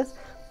farmacéuticas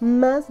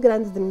más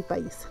grandes de mi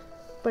país.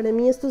 Para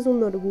mí esto es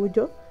un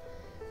orgullo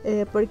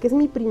porque es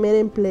mi primer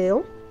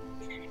empleo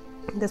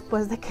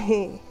después de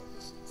que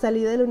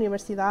salí de la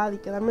universidad y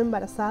quedarme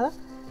embarazada.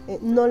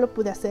 No lo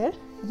pude hacer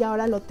y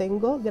ahora lo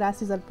tengo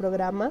gracias al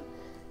programa,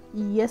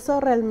 y eso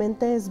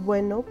realmente es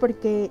bueno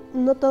porque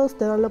no todos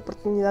te dan la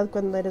oportunidad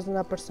cuando eres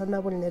una persona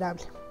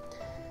vulnerable.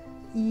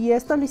 Y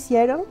esto lo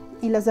hicieron,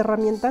 y las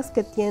herramientas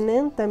que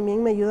tienen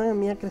también me ayudan a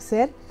mí a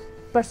crecer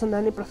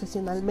personal y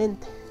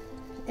profesionalmente.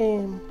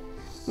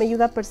 Me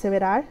ayuda a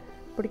perseverar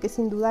porque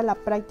sin duda la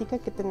práctica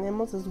que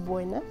tenemos es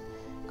buena.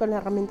 Con la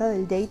herramienta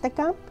del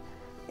DataCamp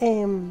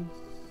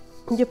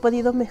yo he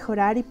podido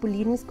mejorar y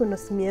pulir mis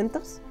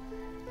conocimientos.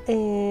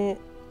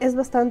 Es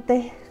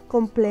bastante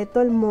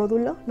completo el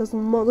módulo, los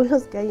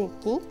módulos que hay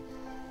aquí,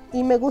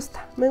 y me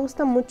gusta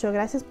mucho.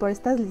 Gracias por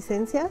estas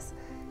licencias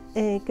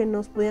que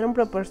nos pudieron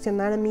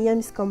proporcionar a mí y a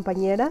mis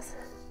compañeras,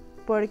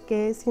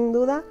 porque sin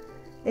duda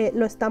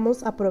lo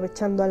estamos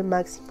aprovechando al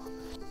máximo.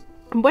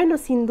 Bueno,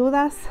 sin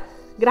dudas,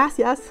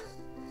 gracias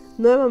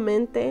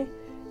nuevamente,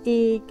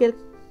 y que el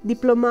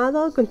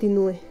diplomado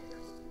continúe.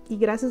 Y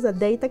gracias a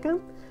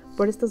DataCamp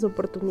por estas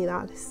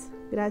oportunidades.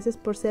 Gracias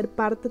por ser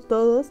parte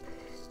todos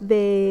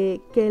de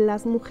que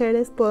las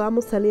mujeres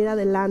podamos salir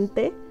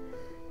adelante,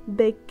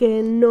 de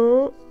que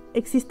no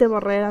existen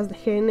barreras de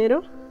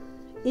género,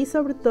 y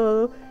sobre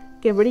todo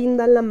que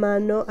brindan la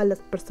mano a las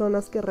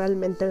personas que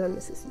realmente lo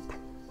necesitan.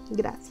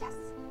 Gracias.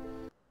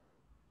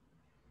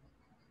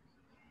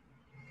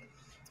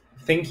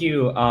 Thank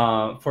you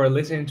for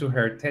listening to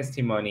her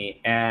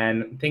testimony,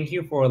 and thank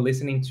you for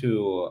listening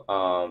to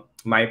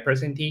my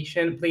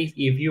presentation. Please,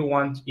 if you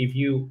want,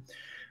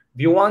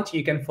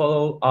 you can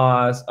follow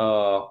us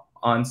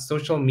on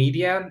social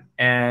media,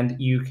 and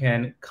you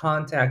can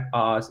contact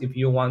us if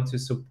you want to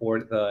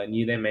support the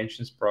New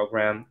Dimensions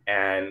program.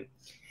 And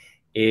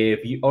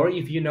if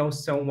you know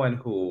someone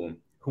who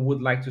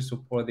would like to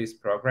support this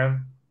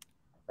program,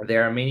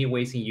 there are many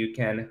ways you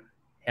can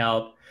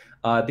help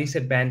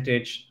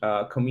disadvantaged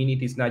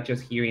communities, not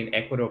just here in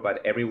Ecuador,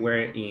 but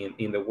everywhere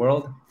in the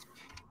world.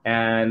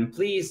 And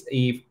please,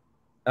 if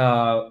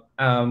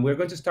we're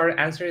going to start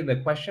answering the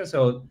questions,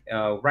 so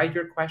write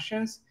your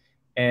questions.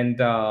 And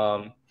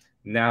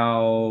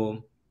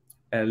now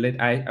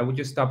I would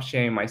just stop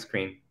sharing my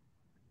screen.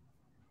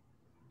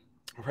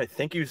 All right.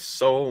 Thank you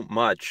so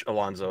much,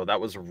 Alonso.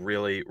 That was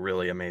really,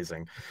 really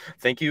amazing.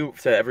 Thank you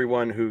to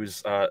everyone who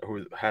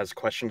has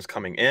questions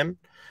coming in.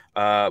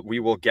 We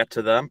will get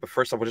to them. But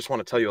first, I just want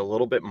to tell you a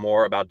little bit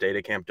more about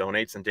DataCamp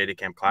Donates and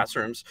DataCamp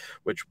Classrooms,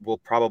 which will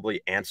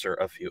probably answer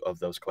a few of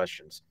those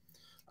questions.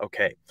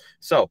 Okay.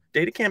 So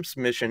DataCamp's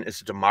mission is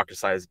to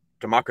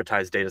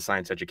democratize data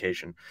science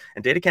education.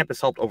 And DataCamp has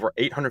helped over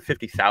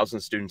 850,000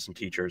 students and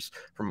teachers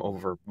from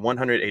over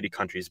 180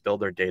 countries build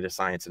their data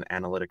science and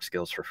analytic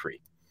skills for free.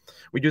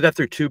 We do that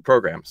through two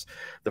programs.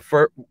 The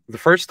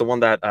first, the one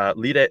that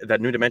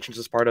New Dimensions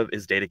is part of,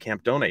 is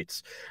DataCamp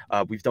Donates.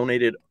 We've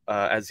donated,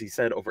 as he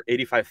said, over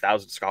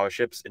 85,000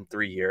 scholarships in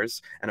 3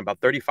 years, and about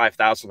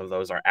 35,000 of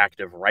those are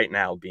active right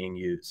now being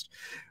used.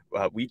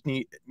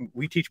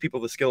 We teach people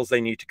the skills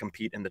they need to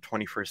compete in the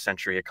 21st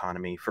century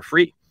economy for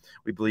free.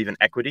 We believe in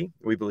equity.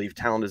 We believe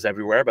talent is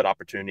everywhere, but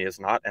opportunity is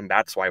not. And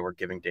that's why we're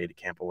giving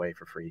DataCamp away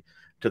for free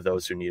to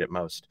those who need it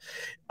most.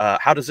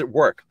 How does it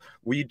work?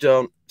 We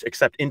don't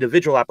accept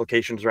individual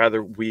applications.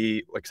 Rather,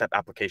 we accept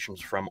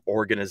applications from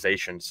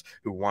organizations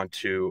who want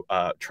to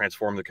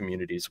transform the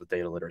communities with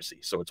data literacy.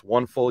 So it's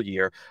 1 full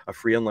year of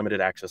free unlimited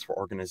access for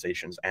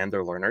organizations and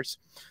their learners.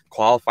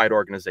 Qualified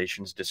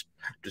organizations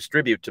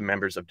distribute to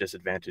members of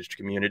disadvantaged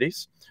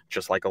communities,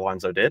 just like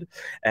Alonzo did.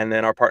 And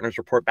then our partners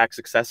report back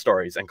success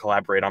stories and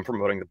collaborate on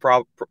promoting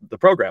the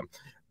program.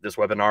 This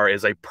webinar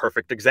is a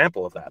perfect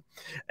example of that.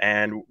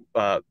 And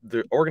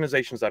the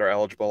organizations that are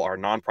eligible are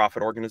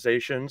nonprofit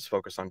organizations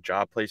focused on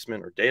job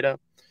placement or data,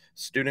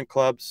 student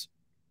clubs,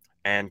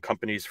 and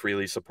companies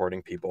freely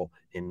supporting people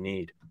in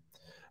need.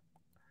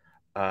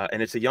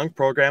 And it's a young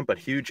program, but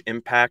huge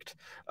impact.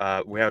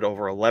 We had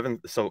over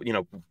 11. So, you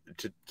know,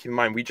 to keep in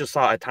mind, we just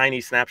saw a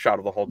tiny snapshot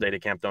of the whole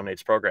DataCamp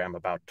Donates program,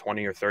 about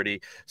 20 or 30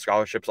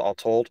 scholarships all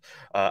told.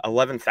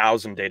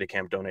 11,000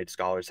 DataCamp Donate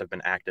scholars have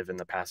been active in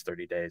the past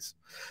 30 days.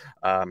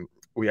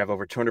 We have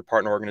over 200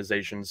 partner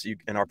organizations,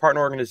 and our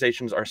partner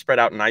organizations are spread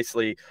out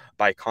nicely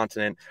by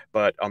continent.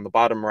 But on the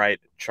bottom right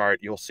chart,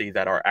 you'll see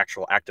that our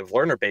actual active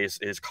learner base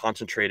is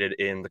concentrated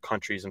in the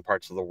countries and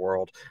parts of the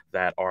world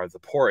that are the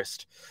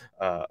poorest.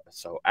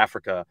 So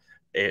Africa,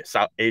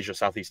 Asia,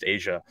 Southeast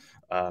Asia,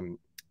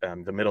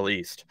 the Middle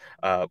East.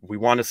 We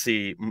want to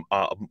see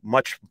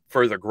much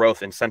further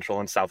growth in Central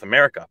and South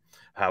America,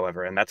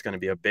 however, and that's going to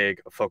be a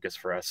big focus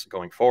for us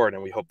going forward.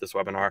 And we hope this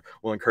webinar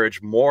will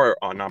encourage more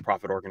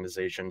nonprofit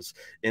organizations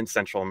in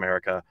Central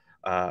America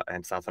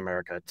and South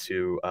America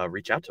to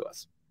reach out to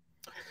us.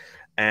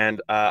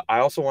 And I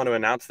also want to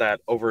announce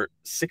that over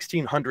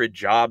 1,600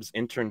 jobs,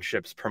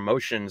 internships,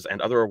 promotions, and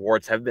other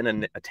awards have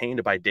been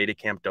attained by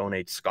DataCamp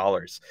Donate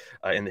scholars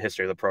in the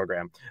history of the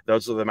program.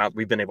 Those are the amount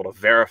we've been able to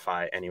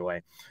verify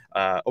anyway.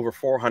 Over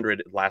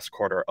 400 last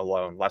quarter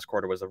alone. Last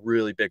quarter was a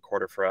really big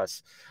quarter for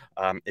us.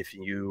 If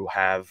you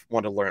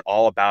want to learn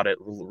all about it,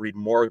 read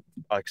more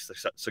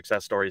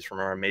success stories from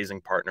our amazing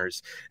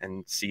partners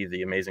and see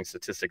the amazing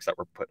statistics that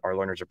our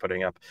learners are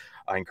putting up,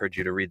 I encourage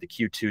you to read the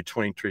Q2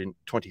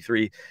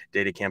 2023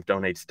 DataCamp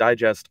Donates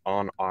Digest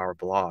on our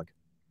blog.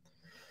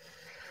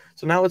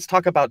 So now let's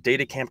talk about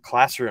DataCamp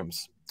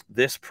Classrooms.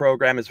 This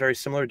program is very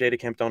similar to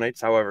DataCamp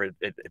Donates. However,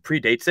 it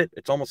predates it.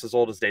 It's almost as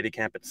old as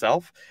DataCamp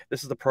itself.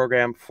 This is the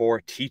program for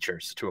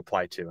teachers to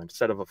apply to.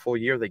 Instead of a full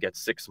year, they get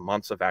 6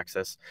 months of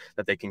access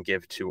that they can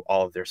give to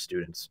all of their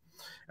students.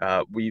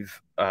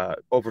 We've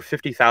over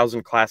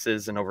 50,000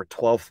 classes in over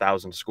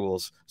 12,000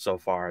 schools so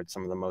far. It's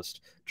some of the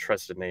most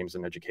trusted names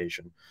in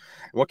education.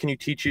 And what can you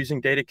teach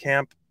using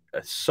DataCamp?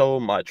 So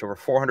much, over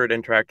 400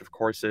 interactive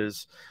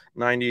courses,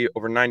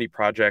 over 90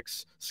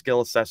 projects,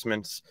 skill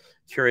assessments,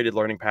 curated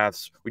learning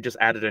paths. We just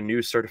added a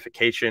new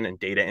certification in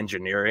data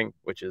engineering,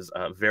 which is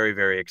very,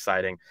 very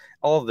exciting.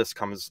 All of this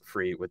comes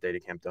free with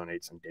DataCamp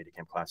Donates and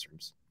DataCamp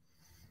Classrooms.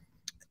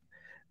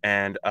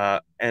 And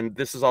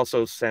this is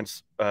also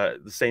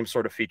the same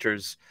sort of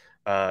features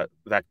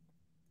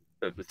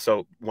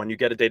so when you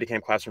get a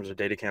DataCamp Classrooms or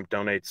DataCamp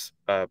Donates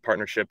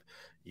partnership,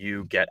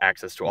 you get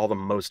access to all the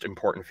most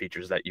important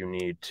features that you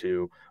need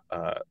to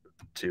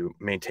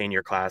maintain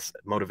your class,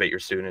 motivate your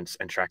students,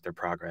 and track their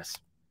progress.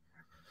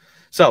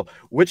 So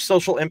which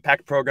social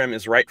impact program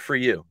is right for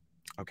you?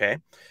 Okay,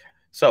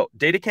 so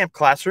DataCamp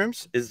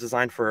Classrooms is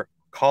designed for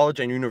college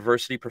and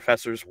university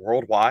professors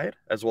worldwide,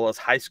 as well as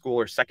high school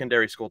or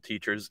secondary school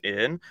teachers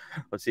in,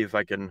 let's see if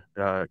I can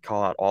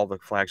call out all the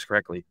flags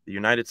correctly, the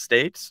United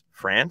States,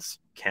 France,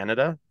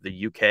 Canada,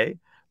 the UK,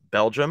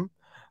 Belgium,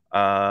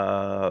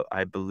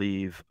 I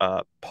believe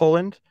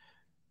Poland,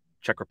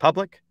 Czech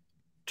Republic,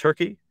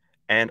 Turkey,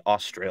 and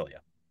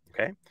Australia.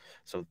 Okay,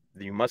 so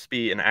you must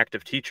be an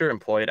active teacher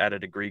employed at a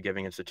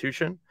degree-giving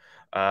institution,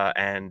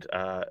 and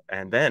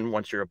then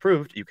once you're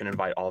approved, you can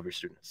invite all of your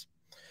students.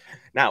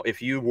 Now,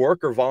 if you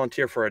work or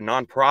volunteer for a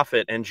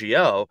nonprofit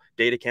NGO,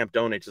 DataCamp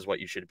Donates is what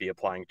you should be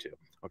applying to.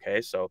 Okay,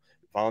 so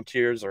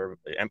volunteers or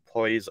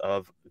employees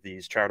of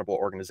these charitable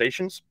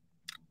organizations.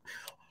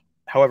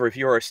 However, if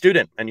you are a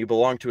student and you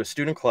belong to a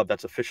student club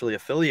that's officially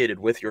affiliated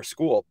with your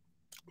school,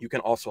 you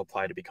can also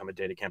apply to become a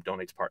DataCamp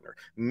Donates partner.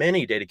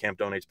 Many DataCamp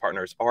Donates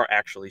partners are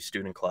actually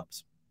student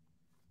clubs.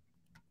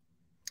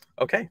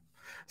 Okay,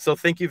 so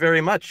thank you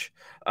very much.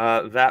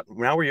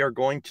 Now we are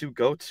going to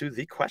go to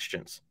the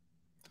questions.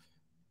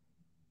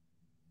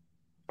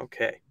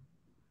 Okay.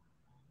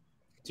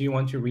 Do you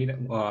want to read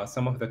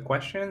some of the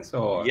questions?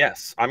 Or?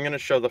 Yes, I'm going to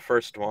show the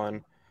first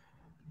one.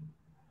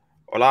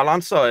 Hola,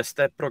 Alonso.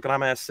 Este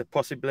programa es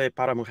posible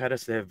para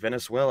mujeres de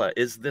Venezuela.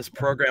 Is this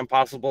program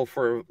possible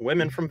for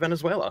women from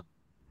Venezuela?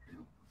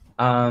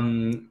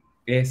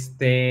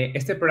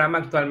 Este programa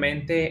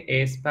actualmente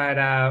es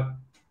para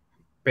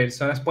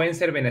personas, pueden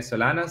ser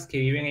venezolanas que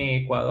viven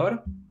en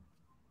Ecuador,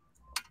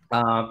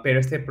 pero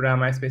este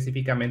programa es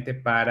específicamente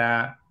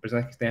para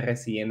personas que estén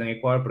residiendo en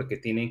Ecuador porque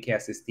tienen que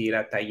asistir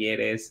a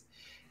talleres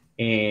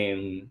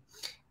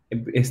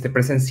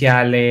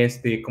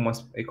presenciales, de cómo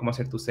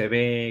hacer tu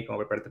CV, cómo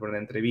prepararte para una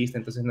entrevista.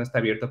 Entonces no está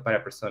abierto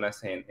para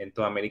personas en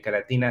toda América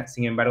Latina.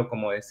 Sin embargo,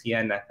 como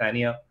decía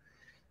Nathaniel,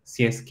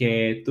 si es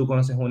que tú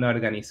conoces una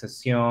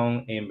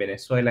organización en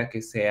Venezuela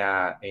que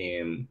sea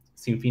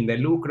sin fin de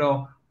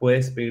lucro,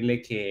 puedes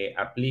pedirle que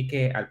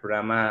aplique al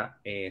programa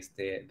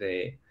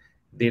de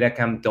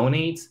DataCamp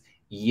Donates,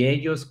 y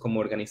ellos como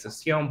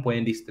organización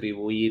pueden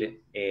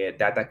distribuir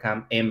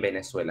DataCamp en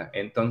Venezuela.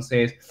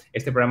 Entonces,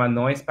 este programa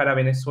no es para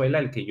Venezuela,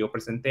 el que yo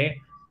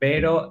presenté,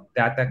 pero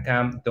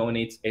DataCamp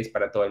Donates es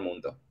para todo el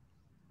mundo.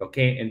 ¿Ok?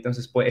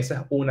 Entonces, pues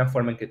esa es una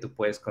forma en que tú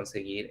puedes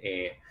conseguir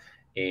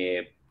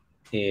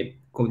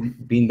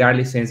brindar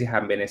licencias a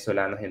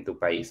venezolanos en tu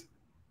país.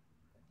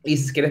 Y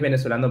si eres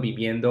venezolano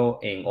viviendo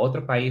en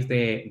otro país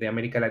de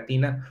América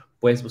Latina,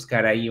 puedes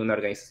buscar ahí una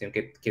organización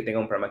que tenga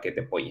un programa que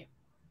te apoye.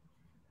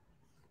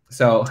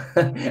 So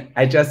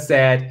I just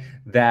said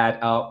that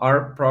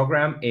our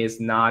program is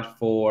not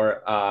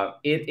for,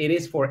 it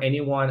is for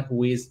anyone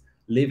who is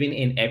living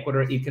in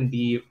Ecuador. It can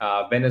be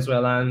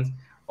Venezuelans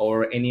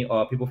or any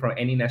people from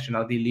any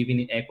nationality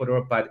living in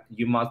Ecuador, but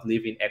you must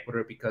live in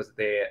Ecuador because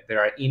there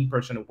are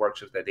in-person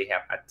workshops that they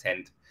have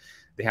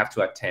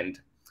to attend.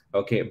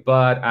 Okay,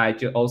 but I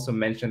also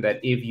mentioned that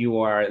if you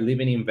are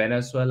living in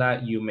Venezuela,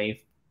 you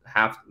may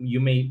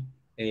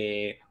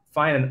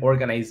find an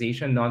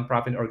organization,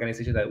 nonprofit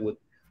organization that would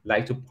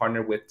like to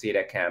partner with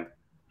DataCamp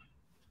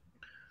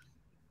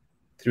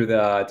through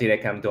the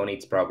DataCamp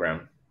Donates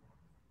program.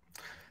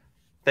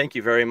 Thank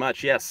you very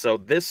much. Yes, so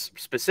this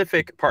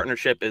specific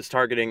partnership is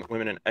targeting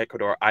women in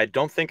Ecuador. I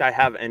don't think I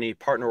have any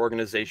partner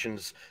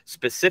organizations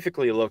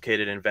specifically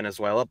located in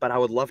Venezuela, but I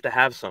would love to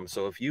have some.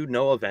 So if you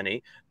know of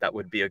any that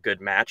would be a good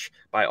match,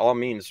 by all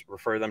means,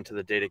 refer them to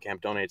the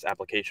DataCamp Donates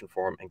application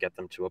form and get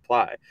them to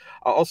apply.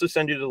 I'll also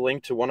send you the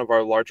link to one of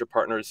our larger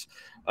partners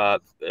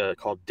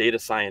called Data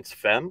Science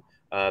Fem.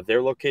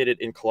 They're located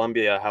in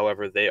Colombia.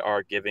 However, they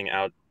are giving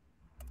out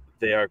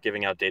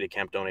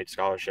DataCamp Donate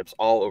scholarships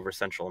all over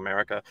Central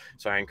America.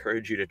 So I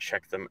encourage you to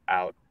check them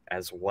out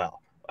as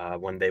well.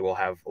 When they will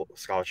have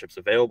scholarships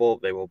available,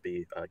 they will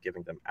be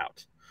giving them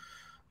out.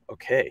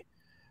 Okay,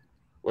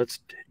 let's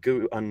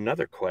go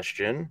another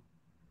question.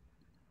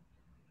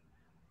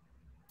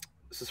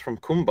 This is from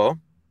Kumbo.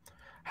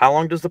 How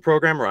long does the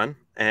program run?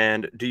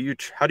 And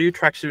how do you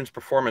track students'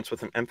 performance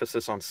with an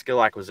emphasis on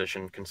skill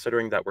acquisition,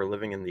 considering that we're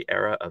living in the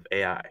era of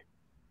AI?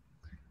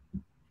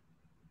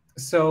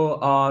 So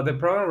the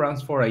program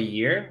runs for a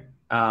year,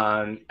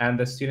 and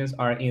the students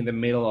are in the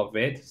middle of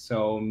it.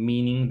 So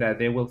meaning that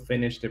they will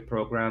finish the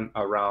program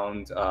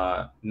around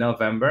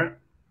November.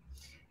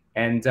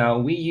 And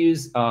we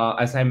use,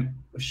 as I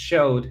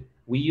showed,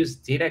 we use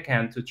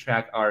DataCamp to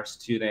track our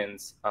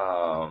students'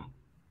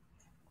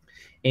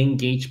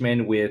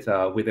 engagement with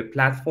the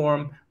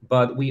platform,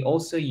 but we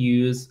also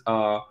use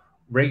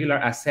regular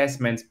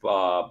assessments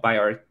by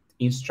our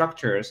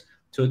instructors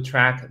to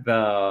track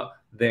the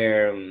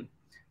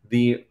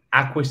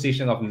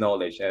acquisition of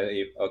knowledge.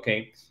 If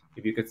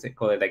you could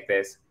call it like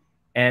this.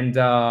 And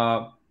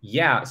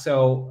yeah,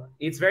 so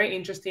it's very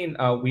interesting.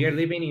 We are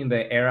living in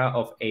the era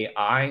of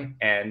AI,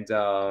 and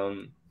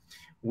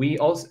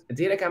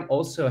DataCamp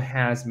also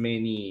has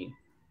many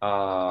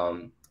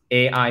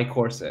AI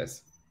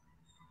courses.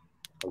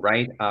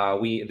 Right?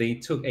 They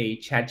took a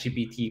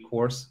ChatGPT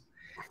course,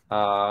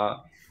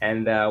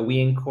 and we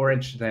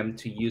encourage them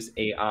to use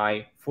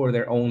AI for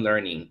their own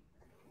learning.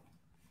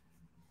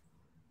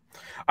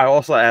 I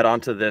also add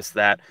on to this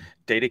that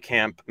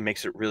DataCamp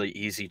makes it really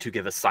easy to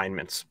give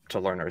assignments to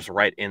learners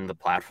right in the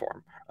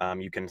platform.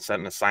 You can set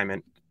an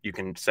assignment. You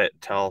can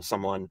tell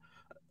someone,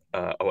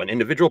 an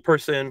individual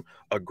person,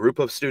 a group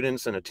of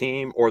students in a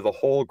team, or the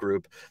whole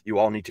group, you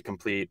all need to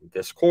complete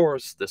this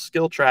course, this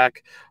skill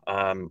track,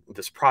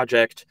 this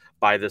project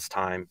by this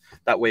time.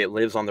 That way it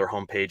lives on their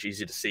homepage,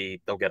 easy to see.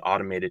 They'll get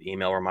automated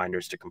email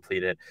reminders to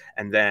complete it.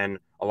 And then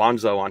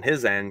Alonso on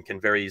his end can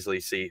very easily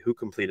see who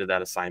completed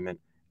that assignment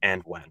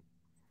and when.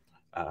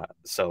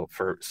 So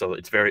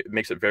it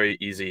makes it very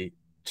easy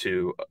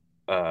to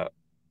it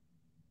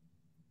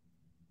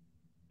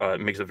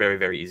makes it very,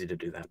 very easy to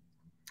do that.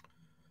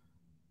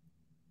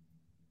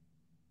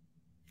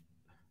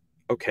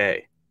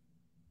 Okay.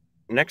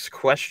 Next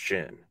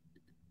question.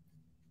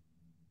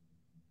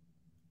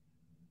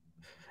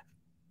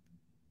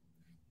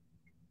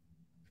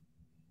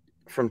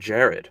 From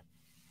Jared.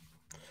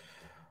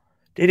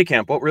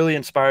 DataCamp, what really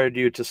inspired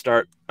you to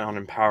start on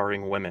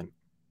empowering women?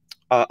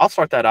 I'll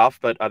start that off,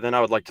 but then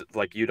I would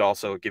like you to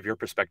also give your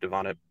perspective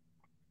on it.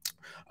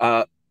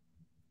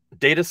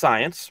 Data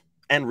science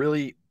and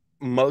really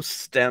most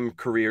STEM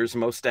careers,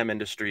 most STEM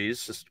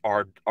industries just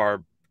are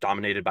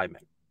dominated by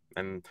men.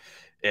 And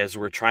as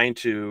we're trying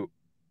to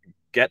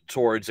get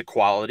towards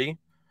equality,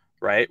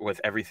 right,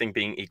 with everything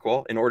being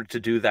equal, in order to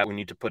do that, we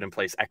need to put in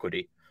place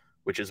equity,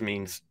 which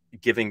means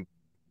giving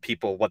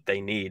people what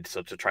they need,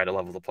 so to try to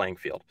level the playing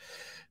field.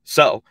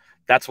 So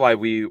that's why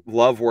we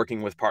love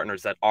working with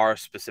partners that are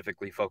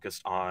specifically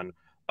focused on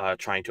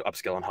trying to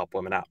upskill and help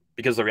women out.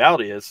 Because the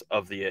reality is,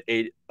 of the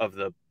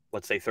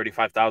let's say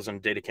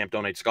 35,000 DataCamp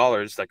Donate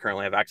scholars that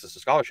currently have access to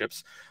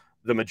scholarships,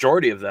 the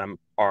majority of them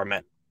are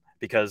men,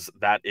 because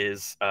that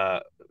is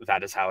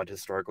how it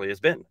historically has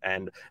been.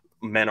 And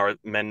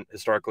men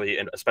historically,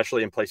 and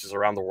especially in places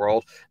around the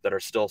world that are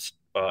still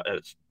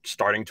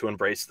starting to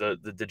embrace the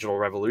digital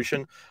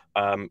revolution,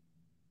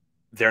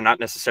 they're not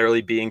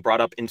necessarily being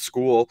brought up in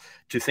school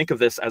to think of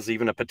this as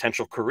even a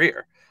potential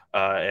career.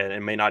 And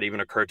it may not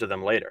even occur to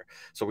them later.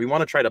 So we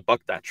want to try to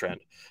buck that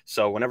trend.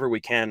 So whenever we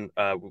can,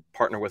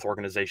 partner with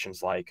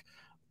organizations like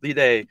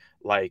LIDE,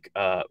 like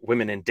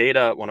Women in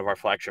Data, one of our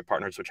flagship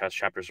partners, which has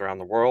chapters around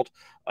the world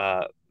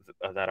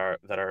that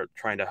are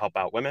trying to help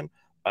out women.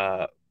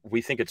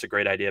 We think it's a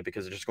great idea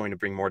because it's just going to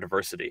bring more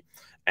diversity,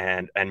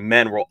 and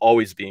men will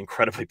always be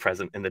incredibly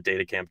present in the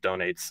DataCamp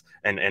donates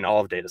and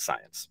all of data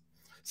science.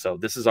 So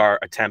this is our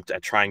attempt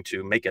at trying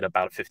to make it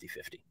about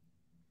 50-50.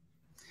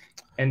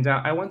 And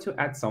I want to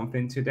add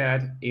something to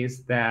that,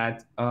 is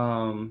that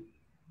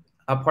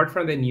apart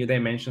from the New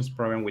Dimensions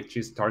program, which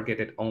is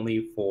targeted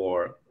only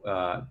for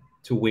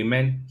to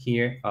women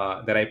here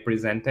that I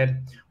presented,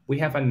 we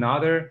have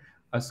another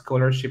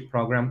scholarship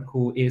program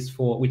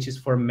which is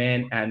for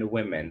men and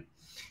women.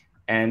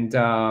 And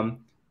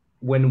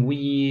when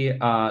we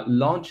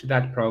launched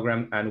that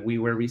program and we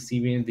were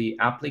receiving the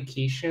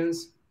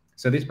applications,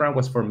 so this program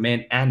was for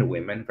men and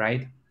women,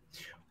 right?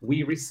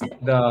 We received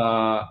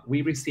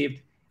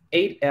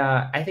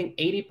I think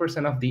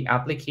 80% of the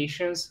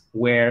applications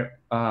were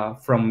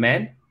from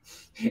men,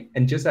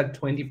 and just at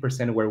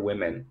 20% were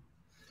women.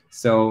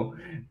 So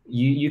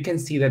you can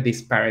see the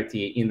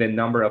disparity in the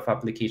number of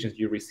applications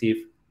you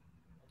receive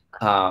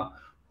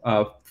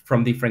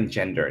from different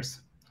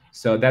genders.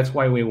 So that's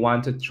why we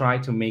want to try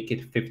to make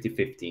it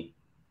 50-50.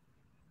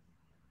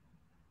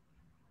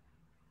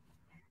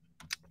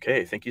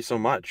 Okay, thank you so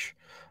much.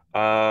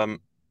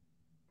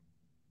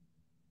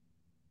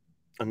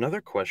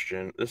 Another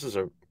question. This is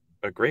a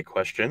great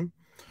question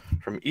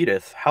from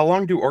Edith. How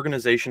long do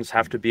organizations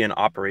have to be in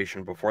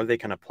operation before they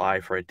can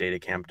apply for a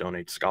DataCamp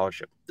Donate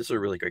scholarship? This is a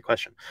really great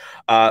question.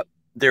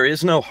 There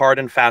is no hard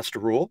and fast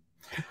rule.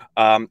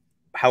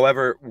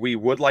 However, we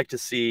would like to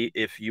see,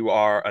 if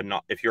you're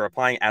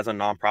applying as a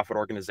nonprofit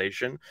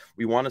organization,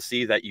 we want to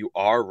see that you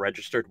are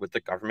registered with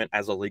the government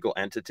as a legal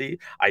entity,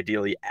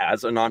 ideally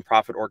as a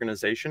nonprofit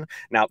organization.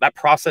 Now, that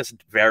process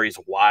varies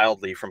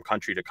wildly from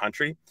country to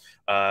country.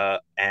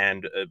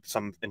 And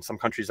in some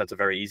countries, that's a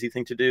very easy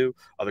thing to do.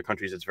 Other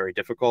countries, it's very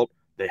difficult.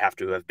 They have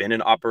to have been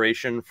in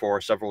operation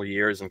for several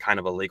years in kind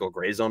of a legal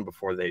gray zone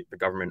before the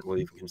government will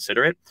even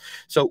consider it.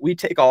 So we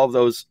take all of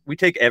those. We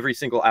take every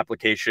single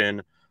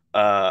application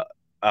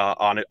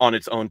on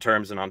its own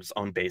terms and on its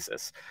own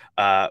basis.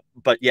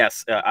 But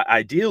yes,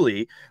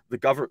 ideally,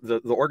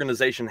 the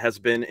organization has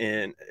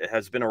been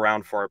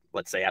around for,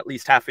 let's say, at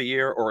least half a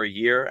year or a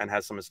year and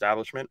has some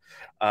establishment.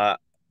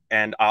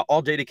 And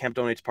all DataCamp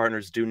Donates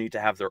partners do need to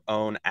have their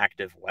own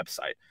active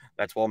website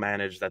that's well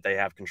managed, that they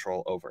have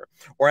control over.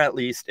 Or at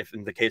least, if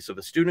in the case of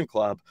a student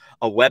club,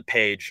 a web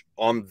page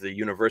on the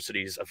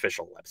university's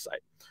official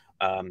website.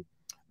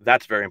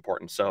 That's very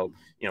important. So,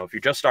 if you're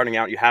just starting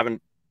out, you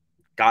haven't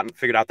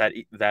figured out that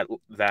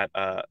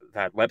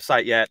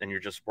website yet, and you're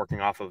just working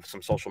off of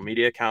some social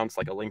media accounts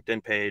like a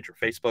LinkedIn page or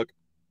Facebook,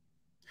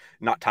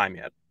 not time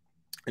yet.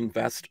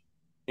 Invest,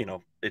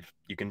 and it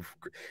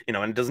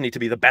doesn't need to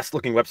be the best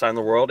looking website in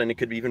the world, and it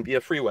could even be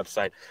a free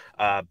website,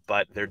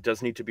 but there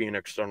does need to be an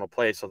external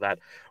place so that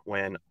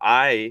when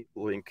I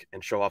link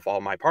and show off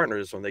all my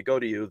partners, when they go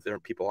to you,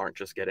 people aren't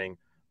just getting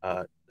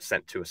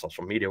sent to a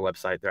social media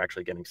website, they're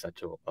actually getting sent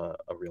to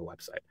a real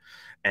website.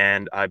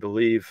 And I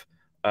believe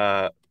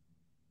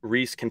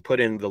Reese can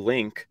put in the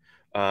link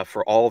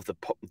for all of the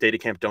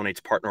DataCamp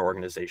Donates partner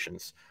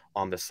organizations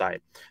on the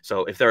site.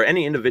 So if there are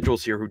any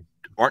individuals here who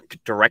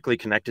aren't directly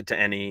connected to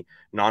any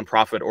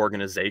nonprofit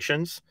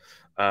organizations,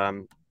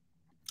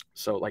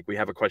 so like we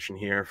have a question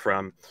here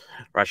from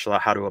Rashla,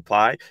 how to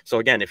apply. So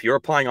again, if you're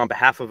applying on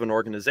behalf of an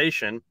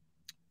organization,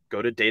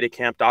 go to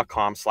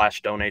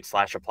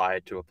datacamp.com/donate/apply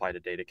to apply to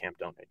DataCamp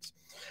Donates.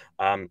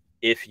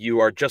 If you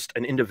are just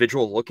an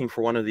individual looking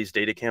for one of these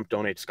DataCamp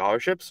Donate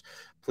scholarships,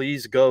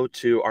 please go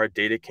to our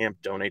DataCamp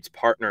Donates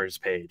partners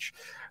page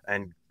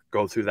and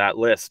go through that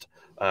list.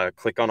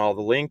 Click on all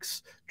the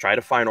links, try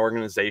to find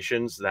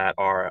organizations that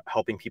are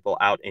helping people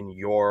out in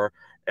your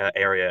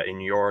area,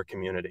 in your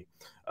community.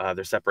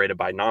 They're separated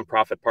by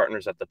nonprofit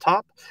partners at the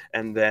top,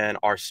 and then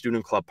our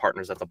student club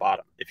partners at the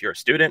bottom. If you're a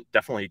student,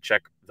 definitely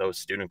check those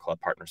student club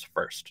partners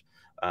first.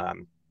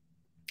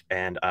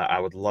 And I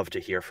would love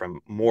to hear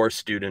from more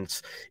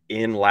students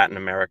in Latin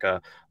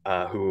America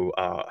who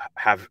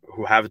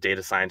have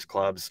data science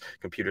clubs,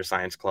 computer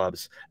science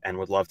clubs, and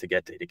would love to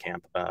get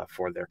DataCamp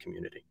for their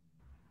community.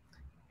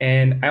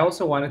 And I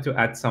also wanted to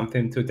add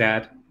something to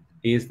that,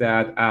 is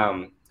that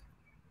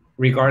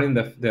regarding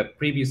the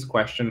previous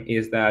question,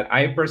 is that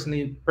I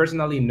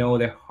personally know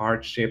the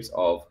hardships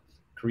of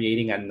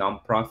creating a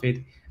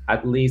nonprofit.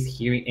 At least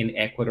here in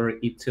Ecuador,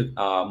 it took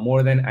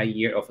more than a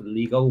year of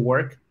legal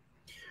work.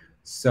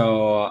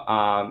 So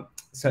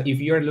so if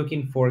you're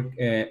looking for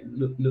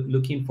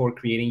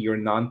creating your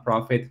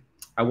nonprofit,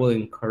 I will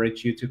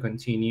encourage you to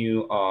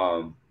continue.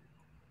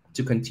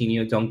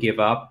 Don't give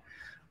up.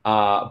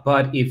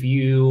 But if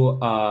you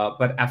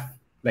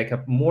like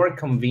a more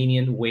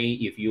convenient way,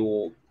 if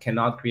you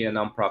cannot create a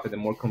nonprofit, a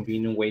more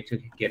convenient way to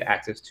get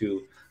access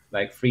to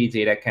like free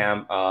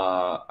DataCamp,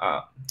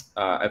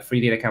 a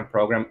free DataCamp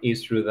program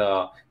is through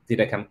the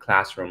DataCamp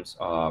Classrooms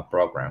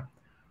program.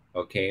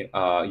 Okay,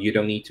 you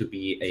don't need to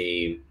be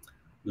a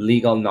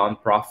legal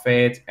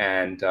nonprofit,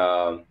 and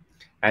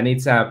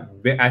it's a,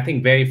 I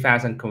think, very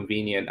fast and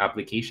convenient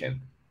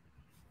application.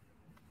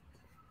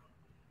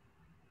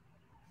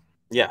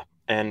 Yeah,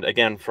 and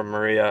again, from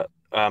Maria,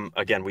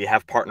 again, we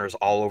have partners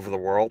all over the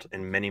world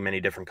in many,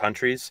 many different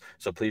countries.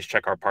 So please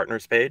check our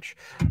partners page.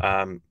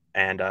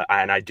 And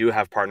I do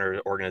have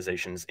partner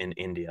organizations in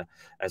India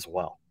as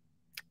well.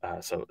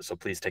 So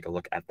please take a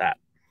look at that.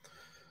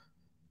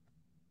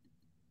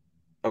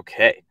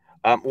 Okay.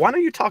 Why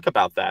don't you talk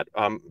about that?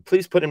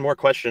 Please put in more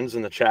questions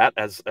in the chat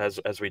as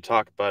we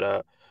talk.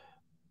 But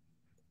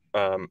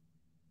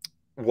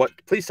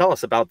please tell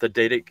us about the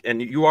data.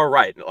 And you are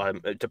right.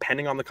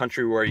 Depending on the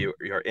country where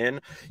you're in,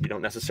 you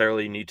don't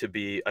necessarily need to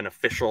be an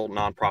official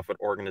nonprofit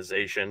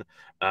organization,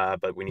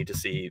 but we need to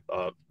see.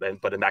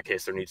 But in that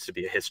case, there needs to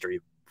be a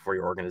history for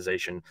your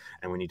organization,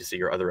 and we need to see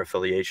your other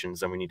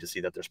affiliations, and we need to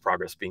see that there's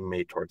progress being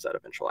made towards that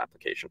eventual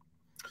application.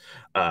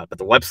 But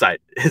the website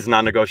is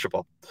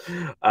non-negotiable.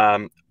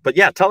 But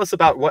yeah, tell us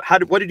about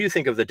what did you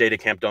think of the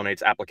DataCamp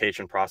Donates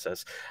application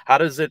process? How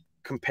does it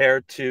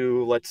compare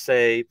to, let's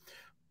say,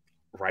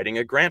 writing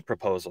a grant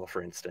proposal,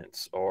 for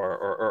instance,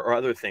 or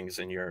other things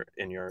in your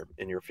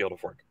field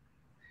of work?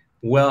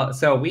 Well,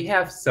 so we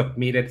have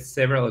submitted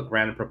several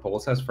grant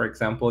proposals. For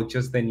example,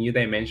 just the New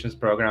Dimensions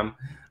program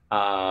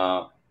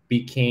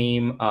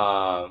became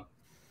a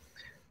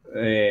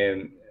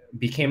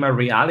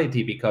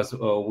reality because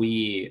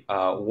we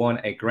won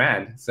a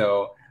grant.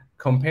 So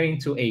comparing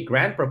to a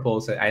grant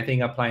proposal, I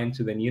think applying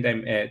to the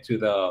to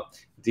the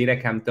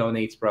DataCamp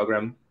Donates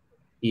program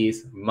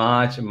is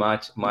much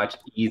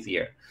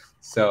easier.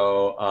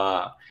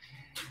 So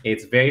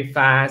it's very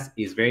fast,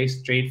 it's very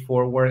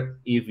straightforward.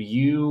 If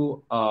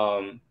you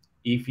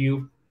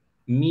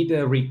meet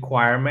the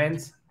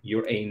requirements,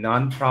 you're a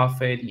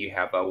nonprofit, you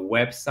have a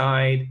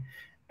website,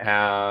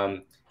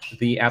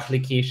 the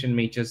application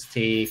may just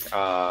take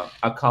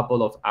a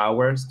couple of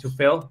hours to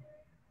fill.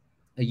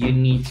 You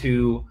need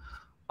to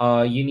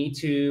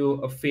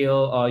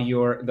fill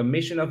the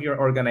mission of your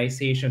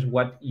organization,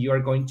 what you're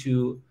going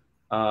to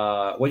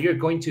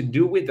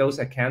do with those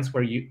accounts,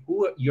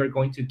 who you're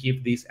going to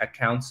give these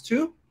accounts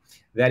to.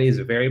 That is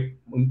very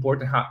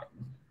important.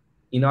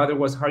 In other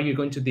words, how are you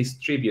going to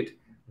distribute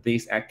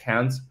these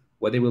accounts,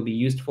 what they will be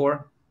used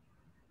for.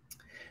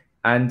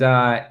 And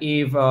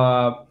if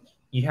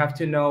you have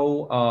to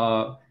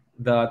know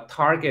the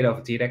target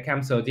of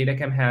DataCamp. So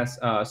DataCamp has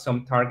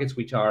some targets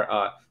which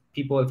are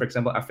people, for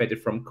example,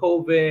 affected from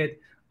COVID.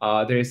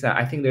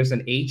 I think there's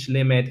an age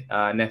limit,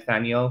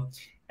 Nathaniel,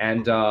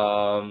 and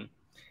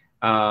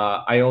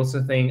I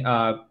also think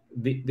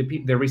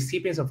the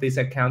recipients of these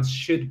accounts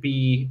should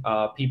be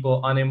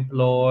people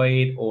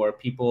unemployed or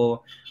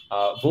people,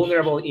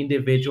 vulnerable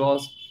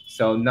individuals.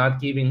 So not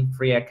giving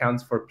free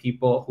accounts for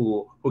people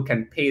who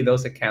can pay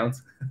those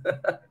accounts.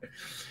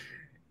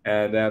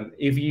 And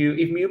if you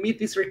meet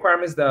these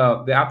requirements,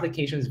 the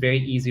application is very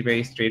easy,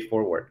 very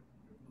straightforward.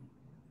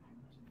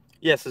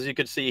 Yes, as you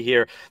can see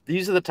here,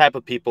 these are the type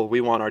of people we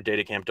want our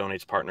DataCamp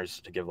Donates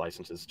partners to give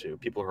licenses to.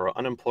 People who are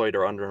unemployed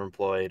or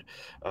underemployed,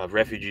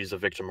 refugees, a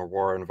victim of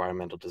war or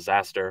environmental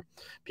disaster,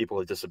 people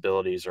with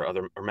disabilities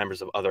or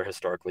members of other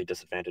historically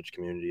disadvantaged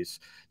communities,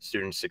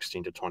 students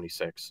 16 to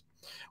 26.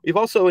 We've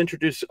also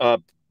introduced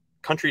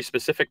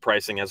country-specific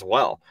pricing as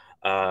well.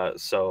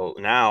 So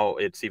now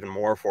it's even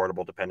more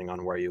affordable depending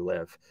on where you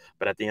live.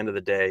 But at the end of the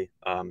day,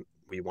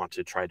 we want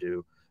to try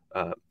to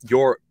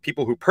your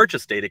people who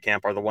purchase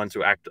DataCamp are the ones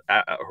who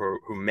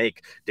who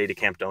make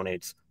DataCamp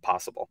Donates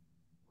possible.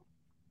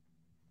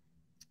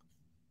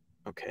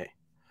 Okay,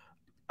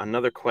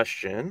 another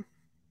question.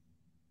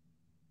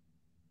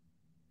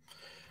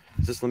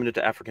 Is this limited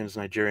to Africans,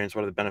 Nigerians?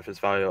 What are the benefits,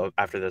 value of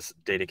after this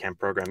DataCamp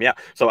program? Yeah,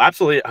 so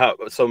absolutely.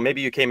 So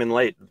maybe you came in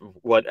late.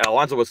 What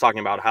Alonso was talking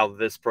about, how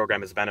this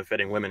program is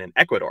benefiting women in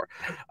Ecuador,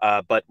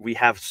 but we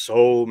have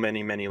so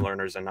many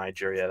learners in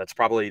Nigeria. That's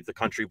probably the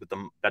country with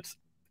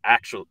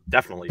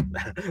definitely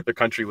the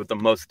country with the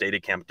most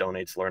DataCamp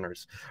Donates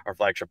learners. Our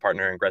flagship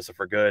partner, Ingresa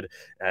for Good,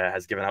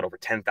 has given out over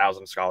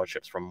 10,000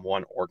 scholarships from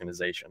one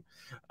organization,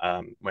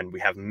 when we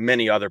have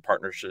many other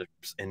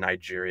partnerships in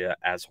Nigeria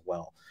as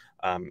well.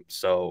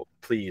 So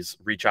please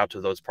reach out to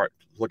those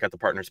look at the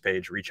partners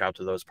page, reach out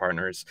to those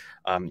partners.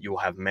 You will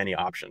have many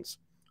options,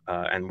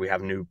 and we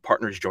have new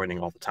partners joining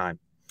all the time.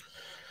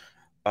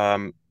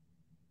 And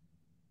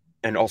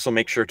also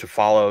make sure to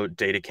follow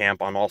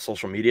DataCamp on all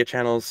social media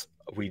channels.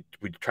 We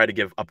try to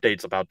give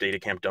updates about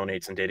DataCamp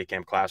Donates and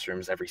DataCamp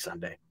Classrooms every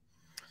Sunday.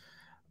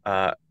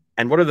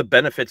 And what are the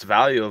benefits,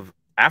 value of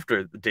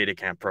after the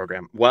DataCamp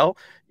program? Well,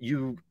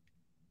 you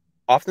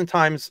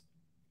oftentimes,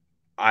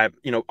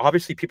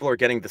 obviously people are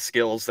getting the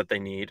skills that they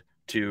need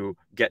to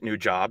get new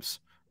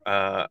jobs,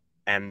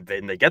 and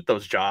then they get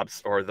those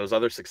jobs or those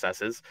other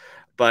successes.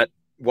 But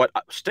what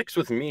sticks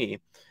with me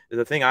is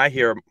the thing I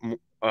hear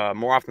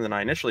more often than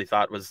I initially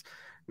thought was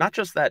not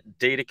just that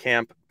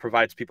DataCamp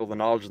provides people the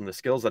knowledge and the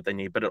skills that they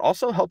need, but it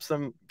also helps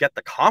them get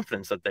the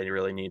confidence that they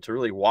really need to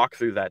really walk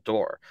through that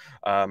door.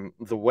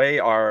 The way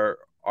our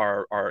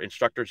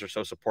instructors are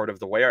so supportive,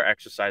 the way our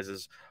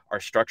exercises are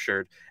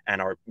structured,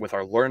 and with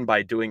our learn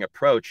by doing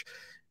approach,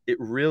 it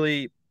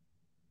really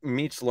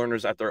meets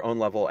learners at their own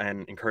level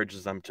and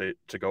encourages them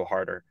to go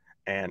harder.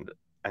 And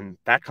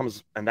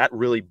that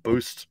really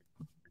boosts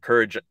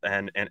courage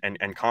and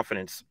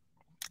confidence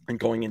in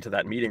going into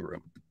that meeting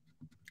room.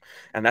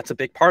 And that's a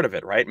big part of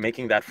it, right?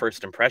 Making that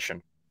first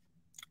impression,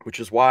 which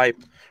is why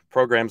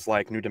programs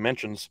like New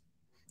Dimensions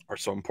are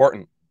so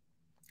important.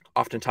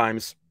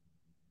 Oftentimes,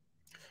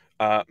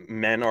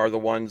 men are the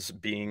ones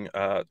doing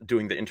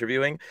the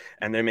interviewing,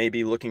 and they may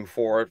be looking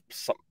for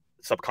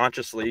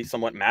subconsciously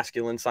somewhat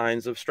masculine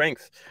signs of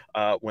strength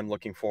when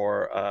looking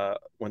for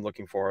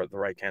the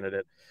right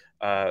candidate.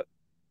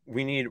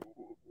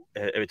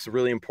 It's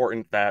really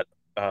important that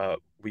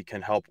we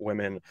can help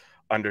women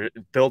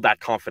build that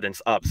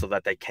confidence up so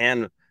that they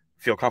can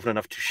feel confident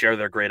enough to share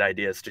their great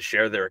ideas, to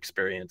share their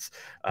experience,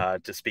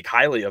 to speak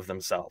highly of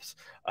themselves,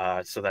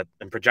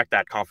 and project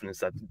that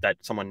confidence that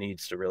someone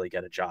needs to really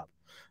get a job.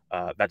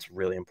 That's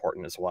really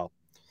important as well.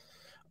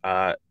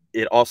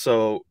 You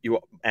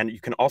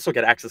can also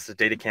get access to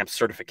DataCamp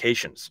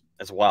certifications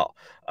as well.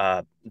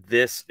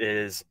 This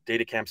is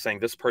DataCamp saying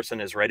this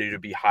person is ready to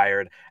be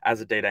hired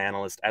as a data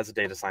analyst, as a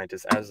data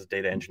scientist, as a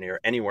data engineer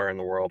anywhere in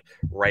the world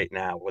right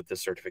now with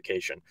this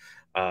certification.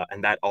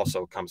 And that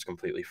also comes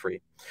completely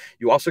free.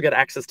 You also get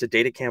access to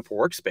DataCamp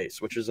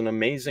Workspace, which is an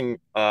amazing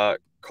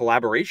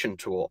collaboration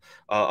tool,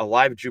 a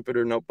live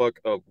Jupyter notebook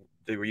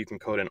where you can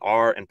code in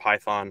R and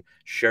Python,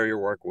 share your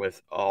work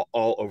with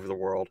all over the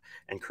world,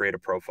 and create a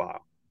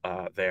profile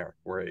there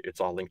where it's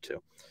all linked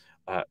to.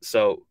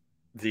 So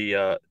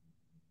the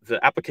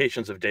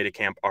applications of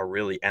DataCamp are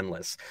really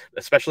endless,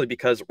 especially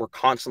because we're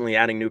constantly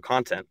adding new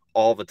content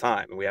all the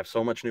time. We have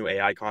so much new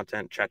AI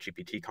content,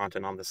 ChatGPT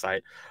content on the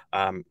site.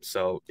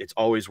 So it's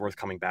always worth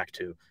coming back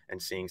to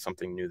and seeing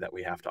something new that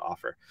we have to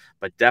offer.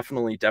 But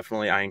definitely,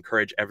 I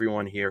encourage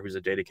everyone here who's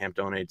a DataCamp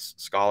Donates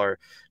scholar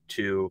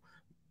to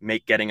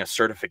make getting a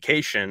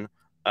certification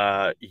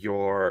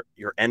your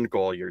end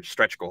goal, your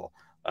stretch goal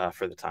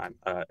for the time.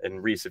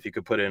 And Reese, if you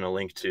could put in a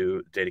link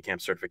to DataCamp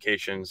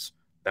certifications,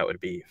 that would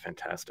be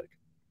fantastic.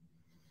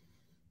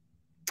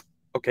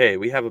 Okay,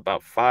 we have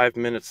about 5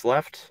 minutes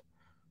left.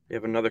 We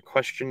have another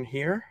question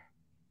here.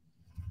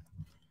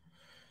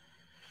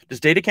 Does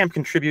DataCamp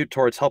contribute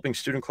towards helping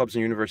student clubs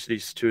and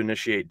universities to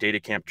initiate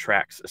DataCamp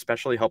tracks,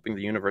 especially helping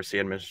the university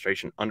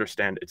administration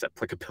understand its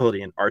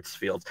applicability in arts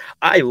fields?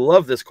 I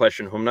love this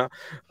question, Humna.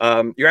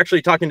 You're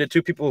actually talking to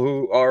two people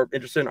who are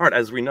interested in art.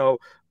 As we know,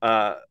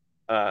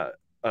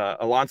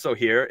 Alonso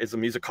here is a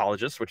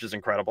musicologist, which is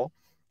incredible.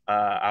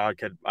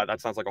 That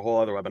sounds like a whole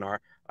other webinar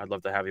I'd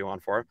love to have you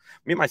on for.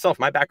 Me, myself,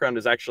 my background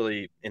is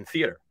actually in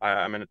theater.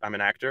 I'm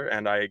an actor,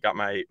 and I got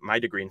my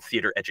degree in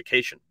theater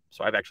education.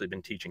 So I've actually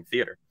been teaching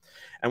theater.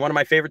 And one of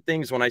my favorite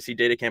things when I see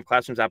DataCamp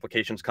Classrooms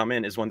applications come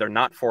in is when they're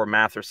not for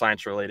math or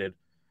science related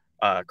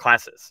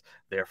classes.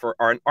 They're for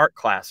an art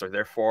class, or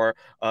they're for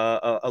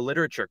a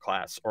literature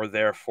class, or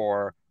they're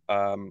for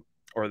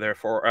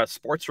a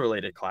sports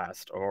related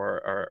class,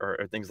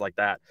 or things like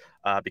that,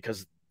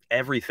 because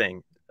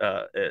everything.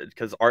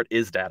 Because art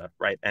is data,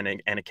 right? And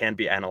it can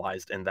be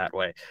analyzed in that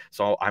way.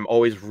 So I'm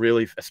always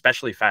really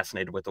especially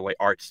fascinated with the way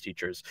arts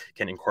teachers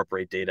can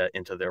incorporate data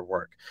into their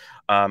work.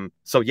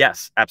 So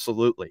yes,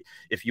 absolutely.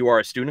 If you are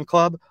a student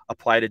club,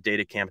 apply to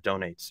DataCamp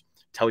Donates.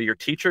 Tell your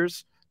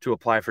teachers to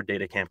apply for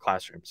DataCamp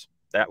Classrooms.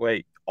 That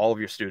way, all of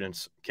your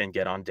students can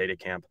get on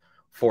DataCamp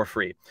for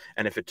free.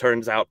 And if it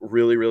turns out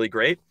really, really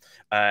great,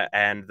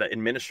 and the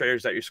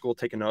administrators at your school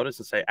take a notice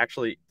and say,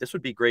 actually, this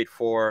would be great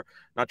for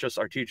not just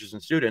our teachers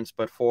and students,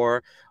 but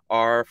for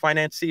our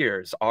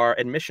financiers, our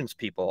admissions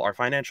people, our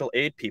financial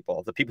aid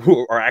people, the people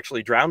who are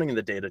actually drowning in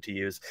the data to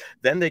use,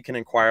 then they can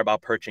inquire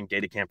about purchasing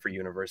DataCamp for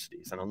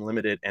universities, an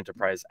unlimited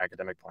enterprise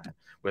academic plan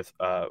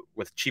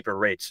with cheaper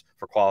rates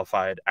for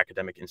qualified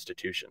academic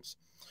institutions.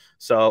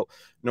 So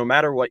no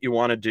matter what you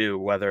want to do,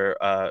 whether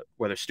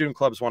student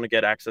clubs want to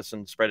get access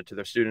and spread it to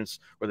their students,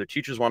 whether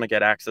teachers want to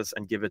get access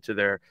and give it to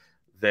their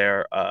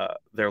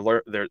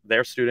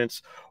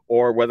students,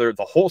 or whether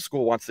the whole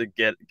school wants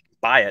to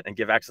buy it and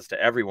give access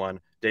to everyone,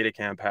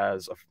 DataCamp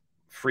has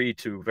free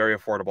to very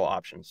affordable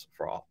options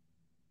for all.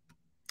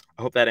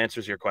 I hope that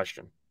answers your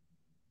question.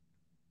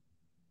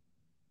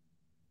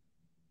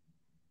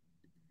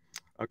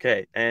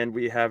 Okay, and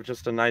we have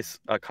just a nice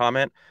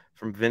comment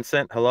from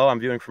Vincent. Hello, I'm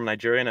viewing from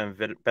Nigeria and I'm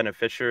a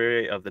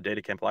beneficiary of the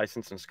DataCamp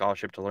license and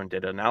scholarship to learn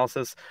data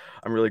analysis.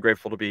 I'm really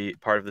grateful to be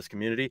part of this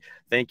community.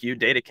 Thank you,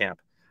 DataCamp.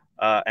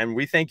 And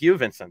we thank you,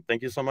 Vincent.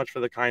 Thank you so much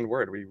for the kind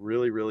word. We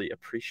really, really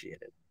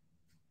appreciate it.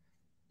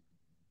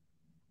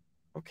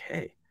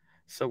 Okay,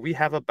 So we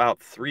have about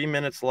 3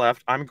 minutes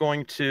left. I'm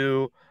going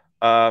to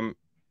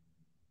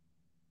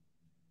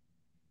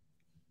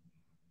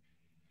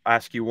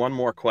ask you one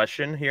more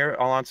question here,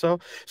 Alonso.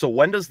 So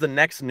when does the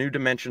next New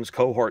Dimensions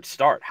cohort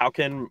start? How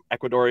can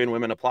Ecuadorian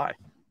women apply?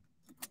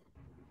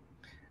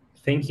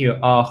 Thank you.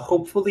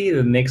 Hopefully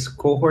the next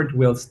cohort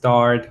will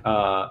start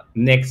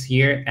next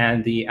year,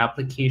 and the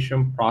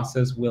application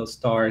process will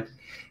start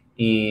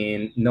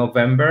in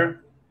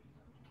November.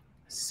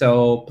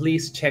 So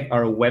please check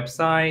our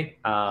website.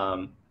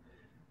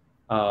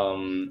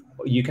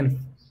 You can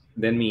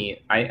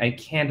I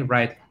can't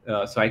write,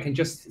 so I can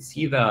just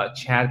see the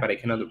chat, but I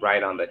cannot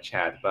write on the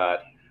chat.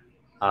 But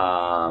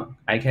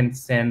I can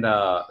send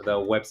the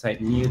website.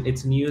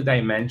 It's New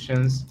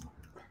Dimensions.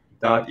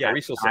 Yeah,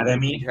 Reese will send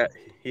it.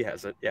 He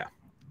has it. Yeah.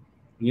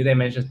 New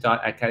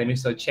Dimensions.academy.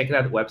 So check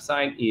that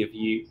website if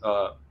you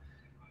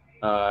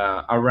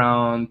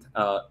around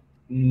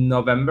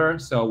November.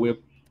 So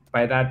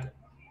by that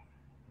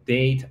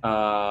date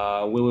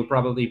we will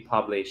probably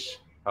publish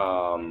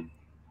the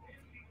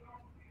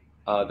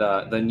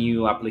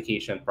new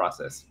application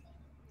process.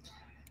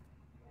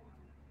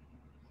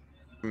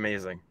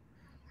 Amazing.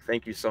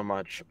 Thank you so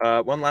much.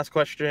 One last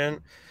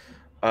question.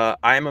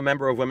 I am a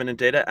member of Women in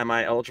Data. Am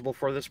I eligible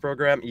for this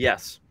program?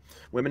 Yes.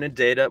 Women in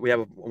Data, we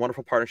have a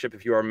wonderful partnership.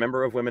 If you are a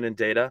member of Women in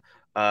Data,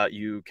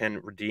 you can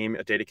redeem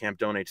a DataCamp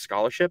Donate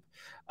scholarship.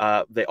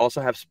 They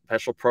also have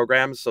special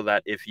programs so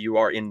that if you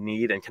are in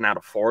need and cannot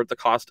afford the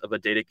cost of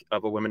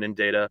a Women in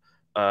Data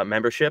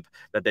membership,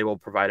 that they will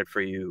provide it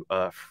for you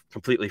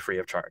completely free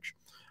of charge.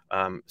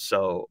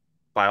 So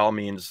by all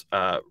means,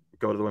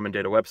 go to the Women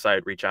Data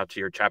website, reach out to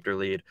your chapter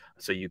lead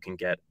so you can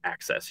get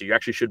access. So you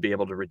actually should be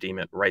able to redeem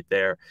it right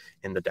there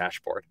in the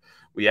dashboard.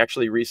 We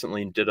actually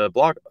recently did a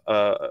blog,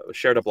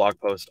 shared a blog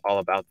post all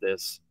about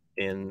this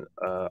in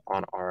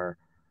on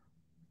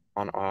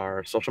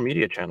our social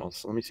media channels.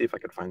 So let me see if I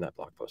could find that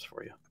blog post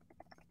for you.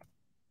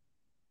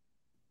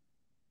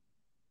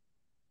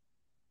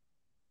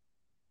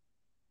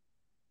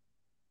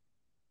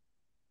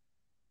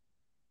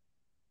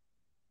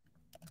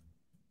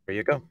 There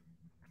you go.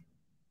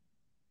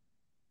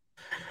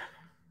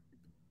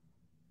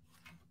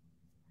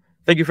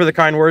 Thank you for the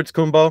kind words,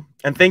 Kumbo.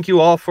 And thank you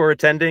all for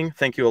attending.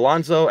 Thank you,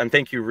 Alonso. And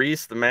thank you,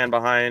 Reese, the man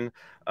behind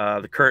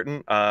the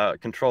curtain,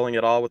 controlling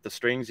it all with the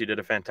strings. You did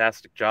a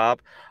fantastic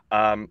job.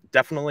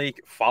 Definitely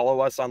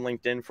follow us on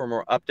LinkedIn for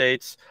more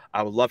updates.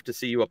 I would love to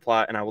see you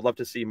apply, and I would love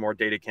to see more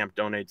DataCamp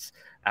Donates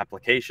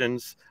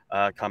applications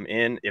come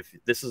in. If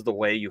this is the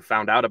way you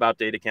found out about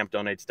DataCamp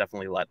Donates,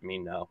 definitely let me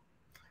know.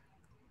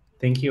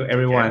 Thank you,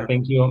 everyone.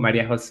 Thank you,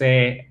 Maria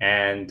Jose,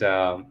 and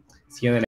see you in the next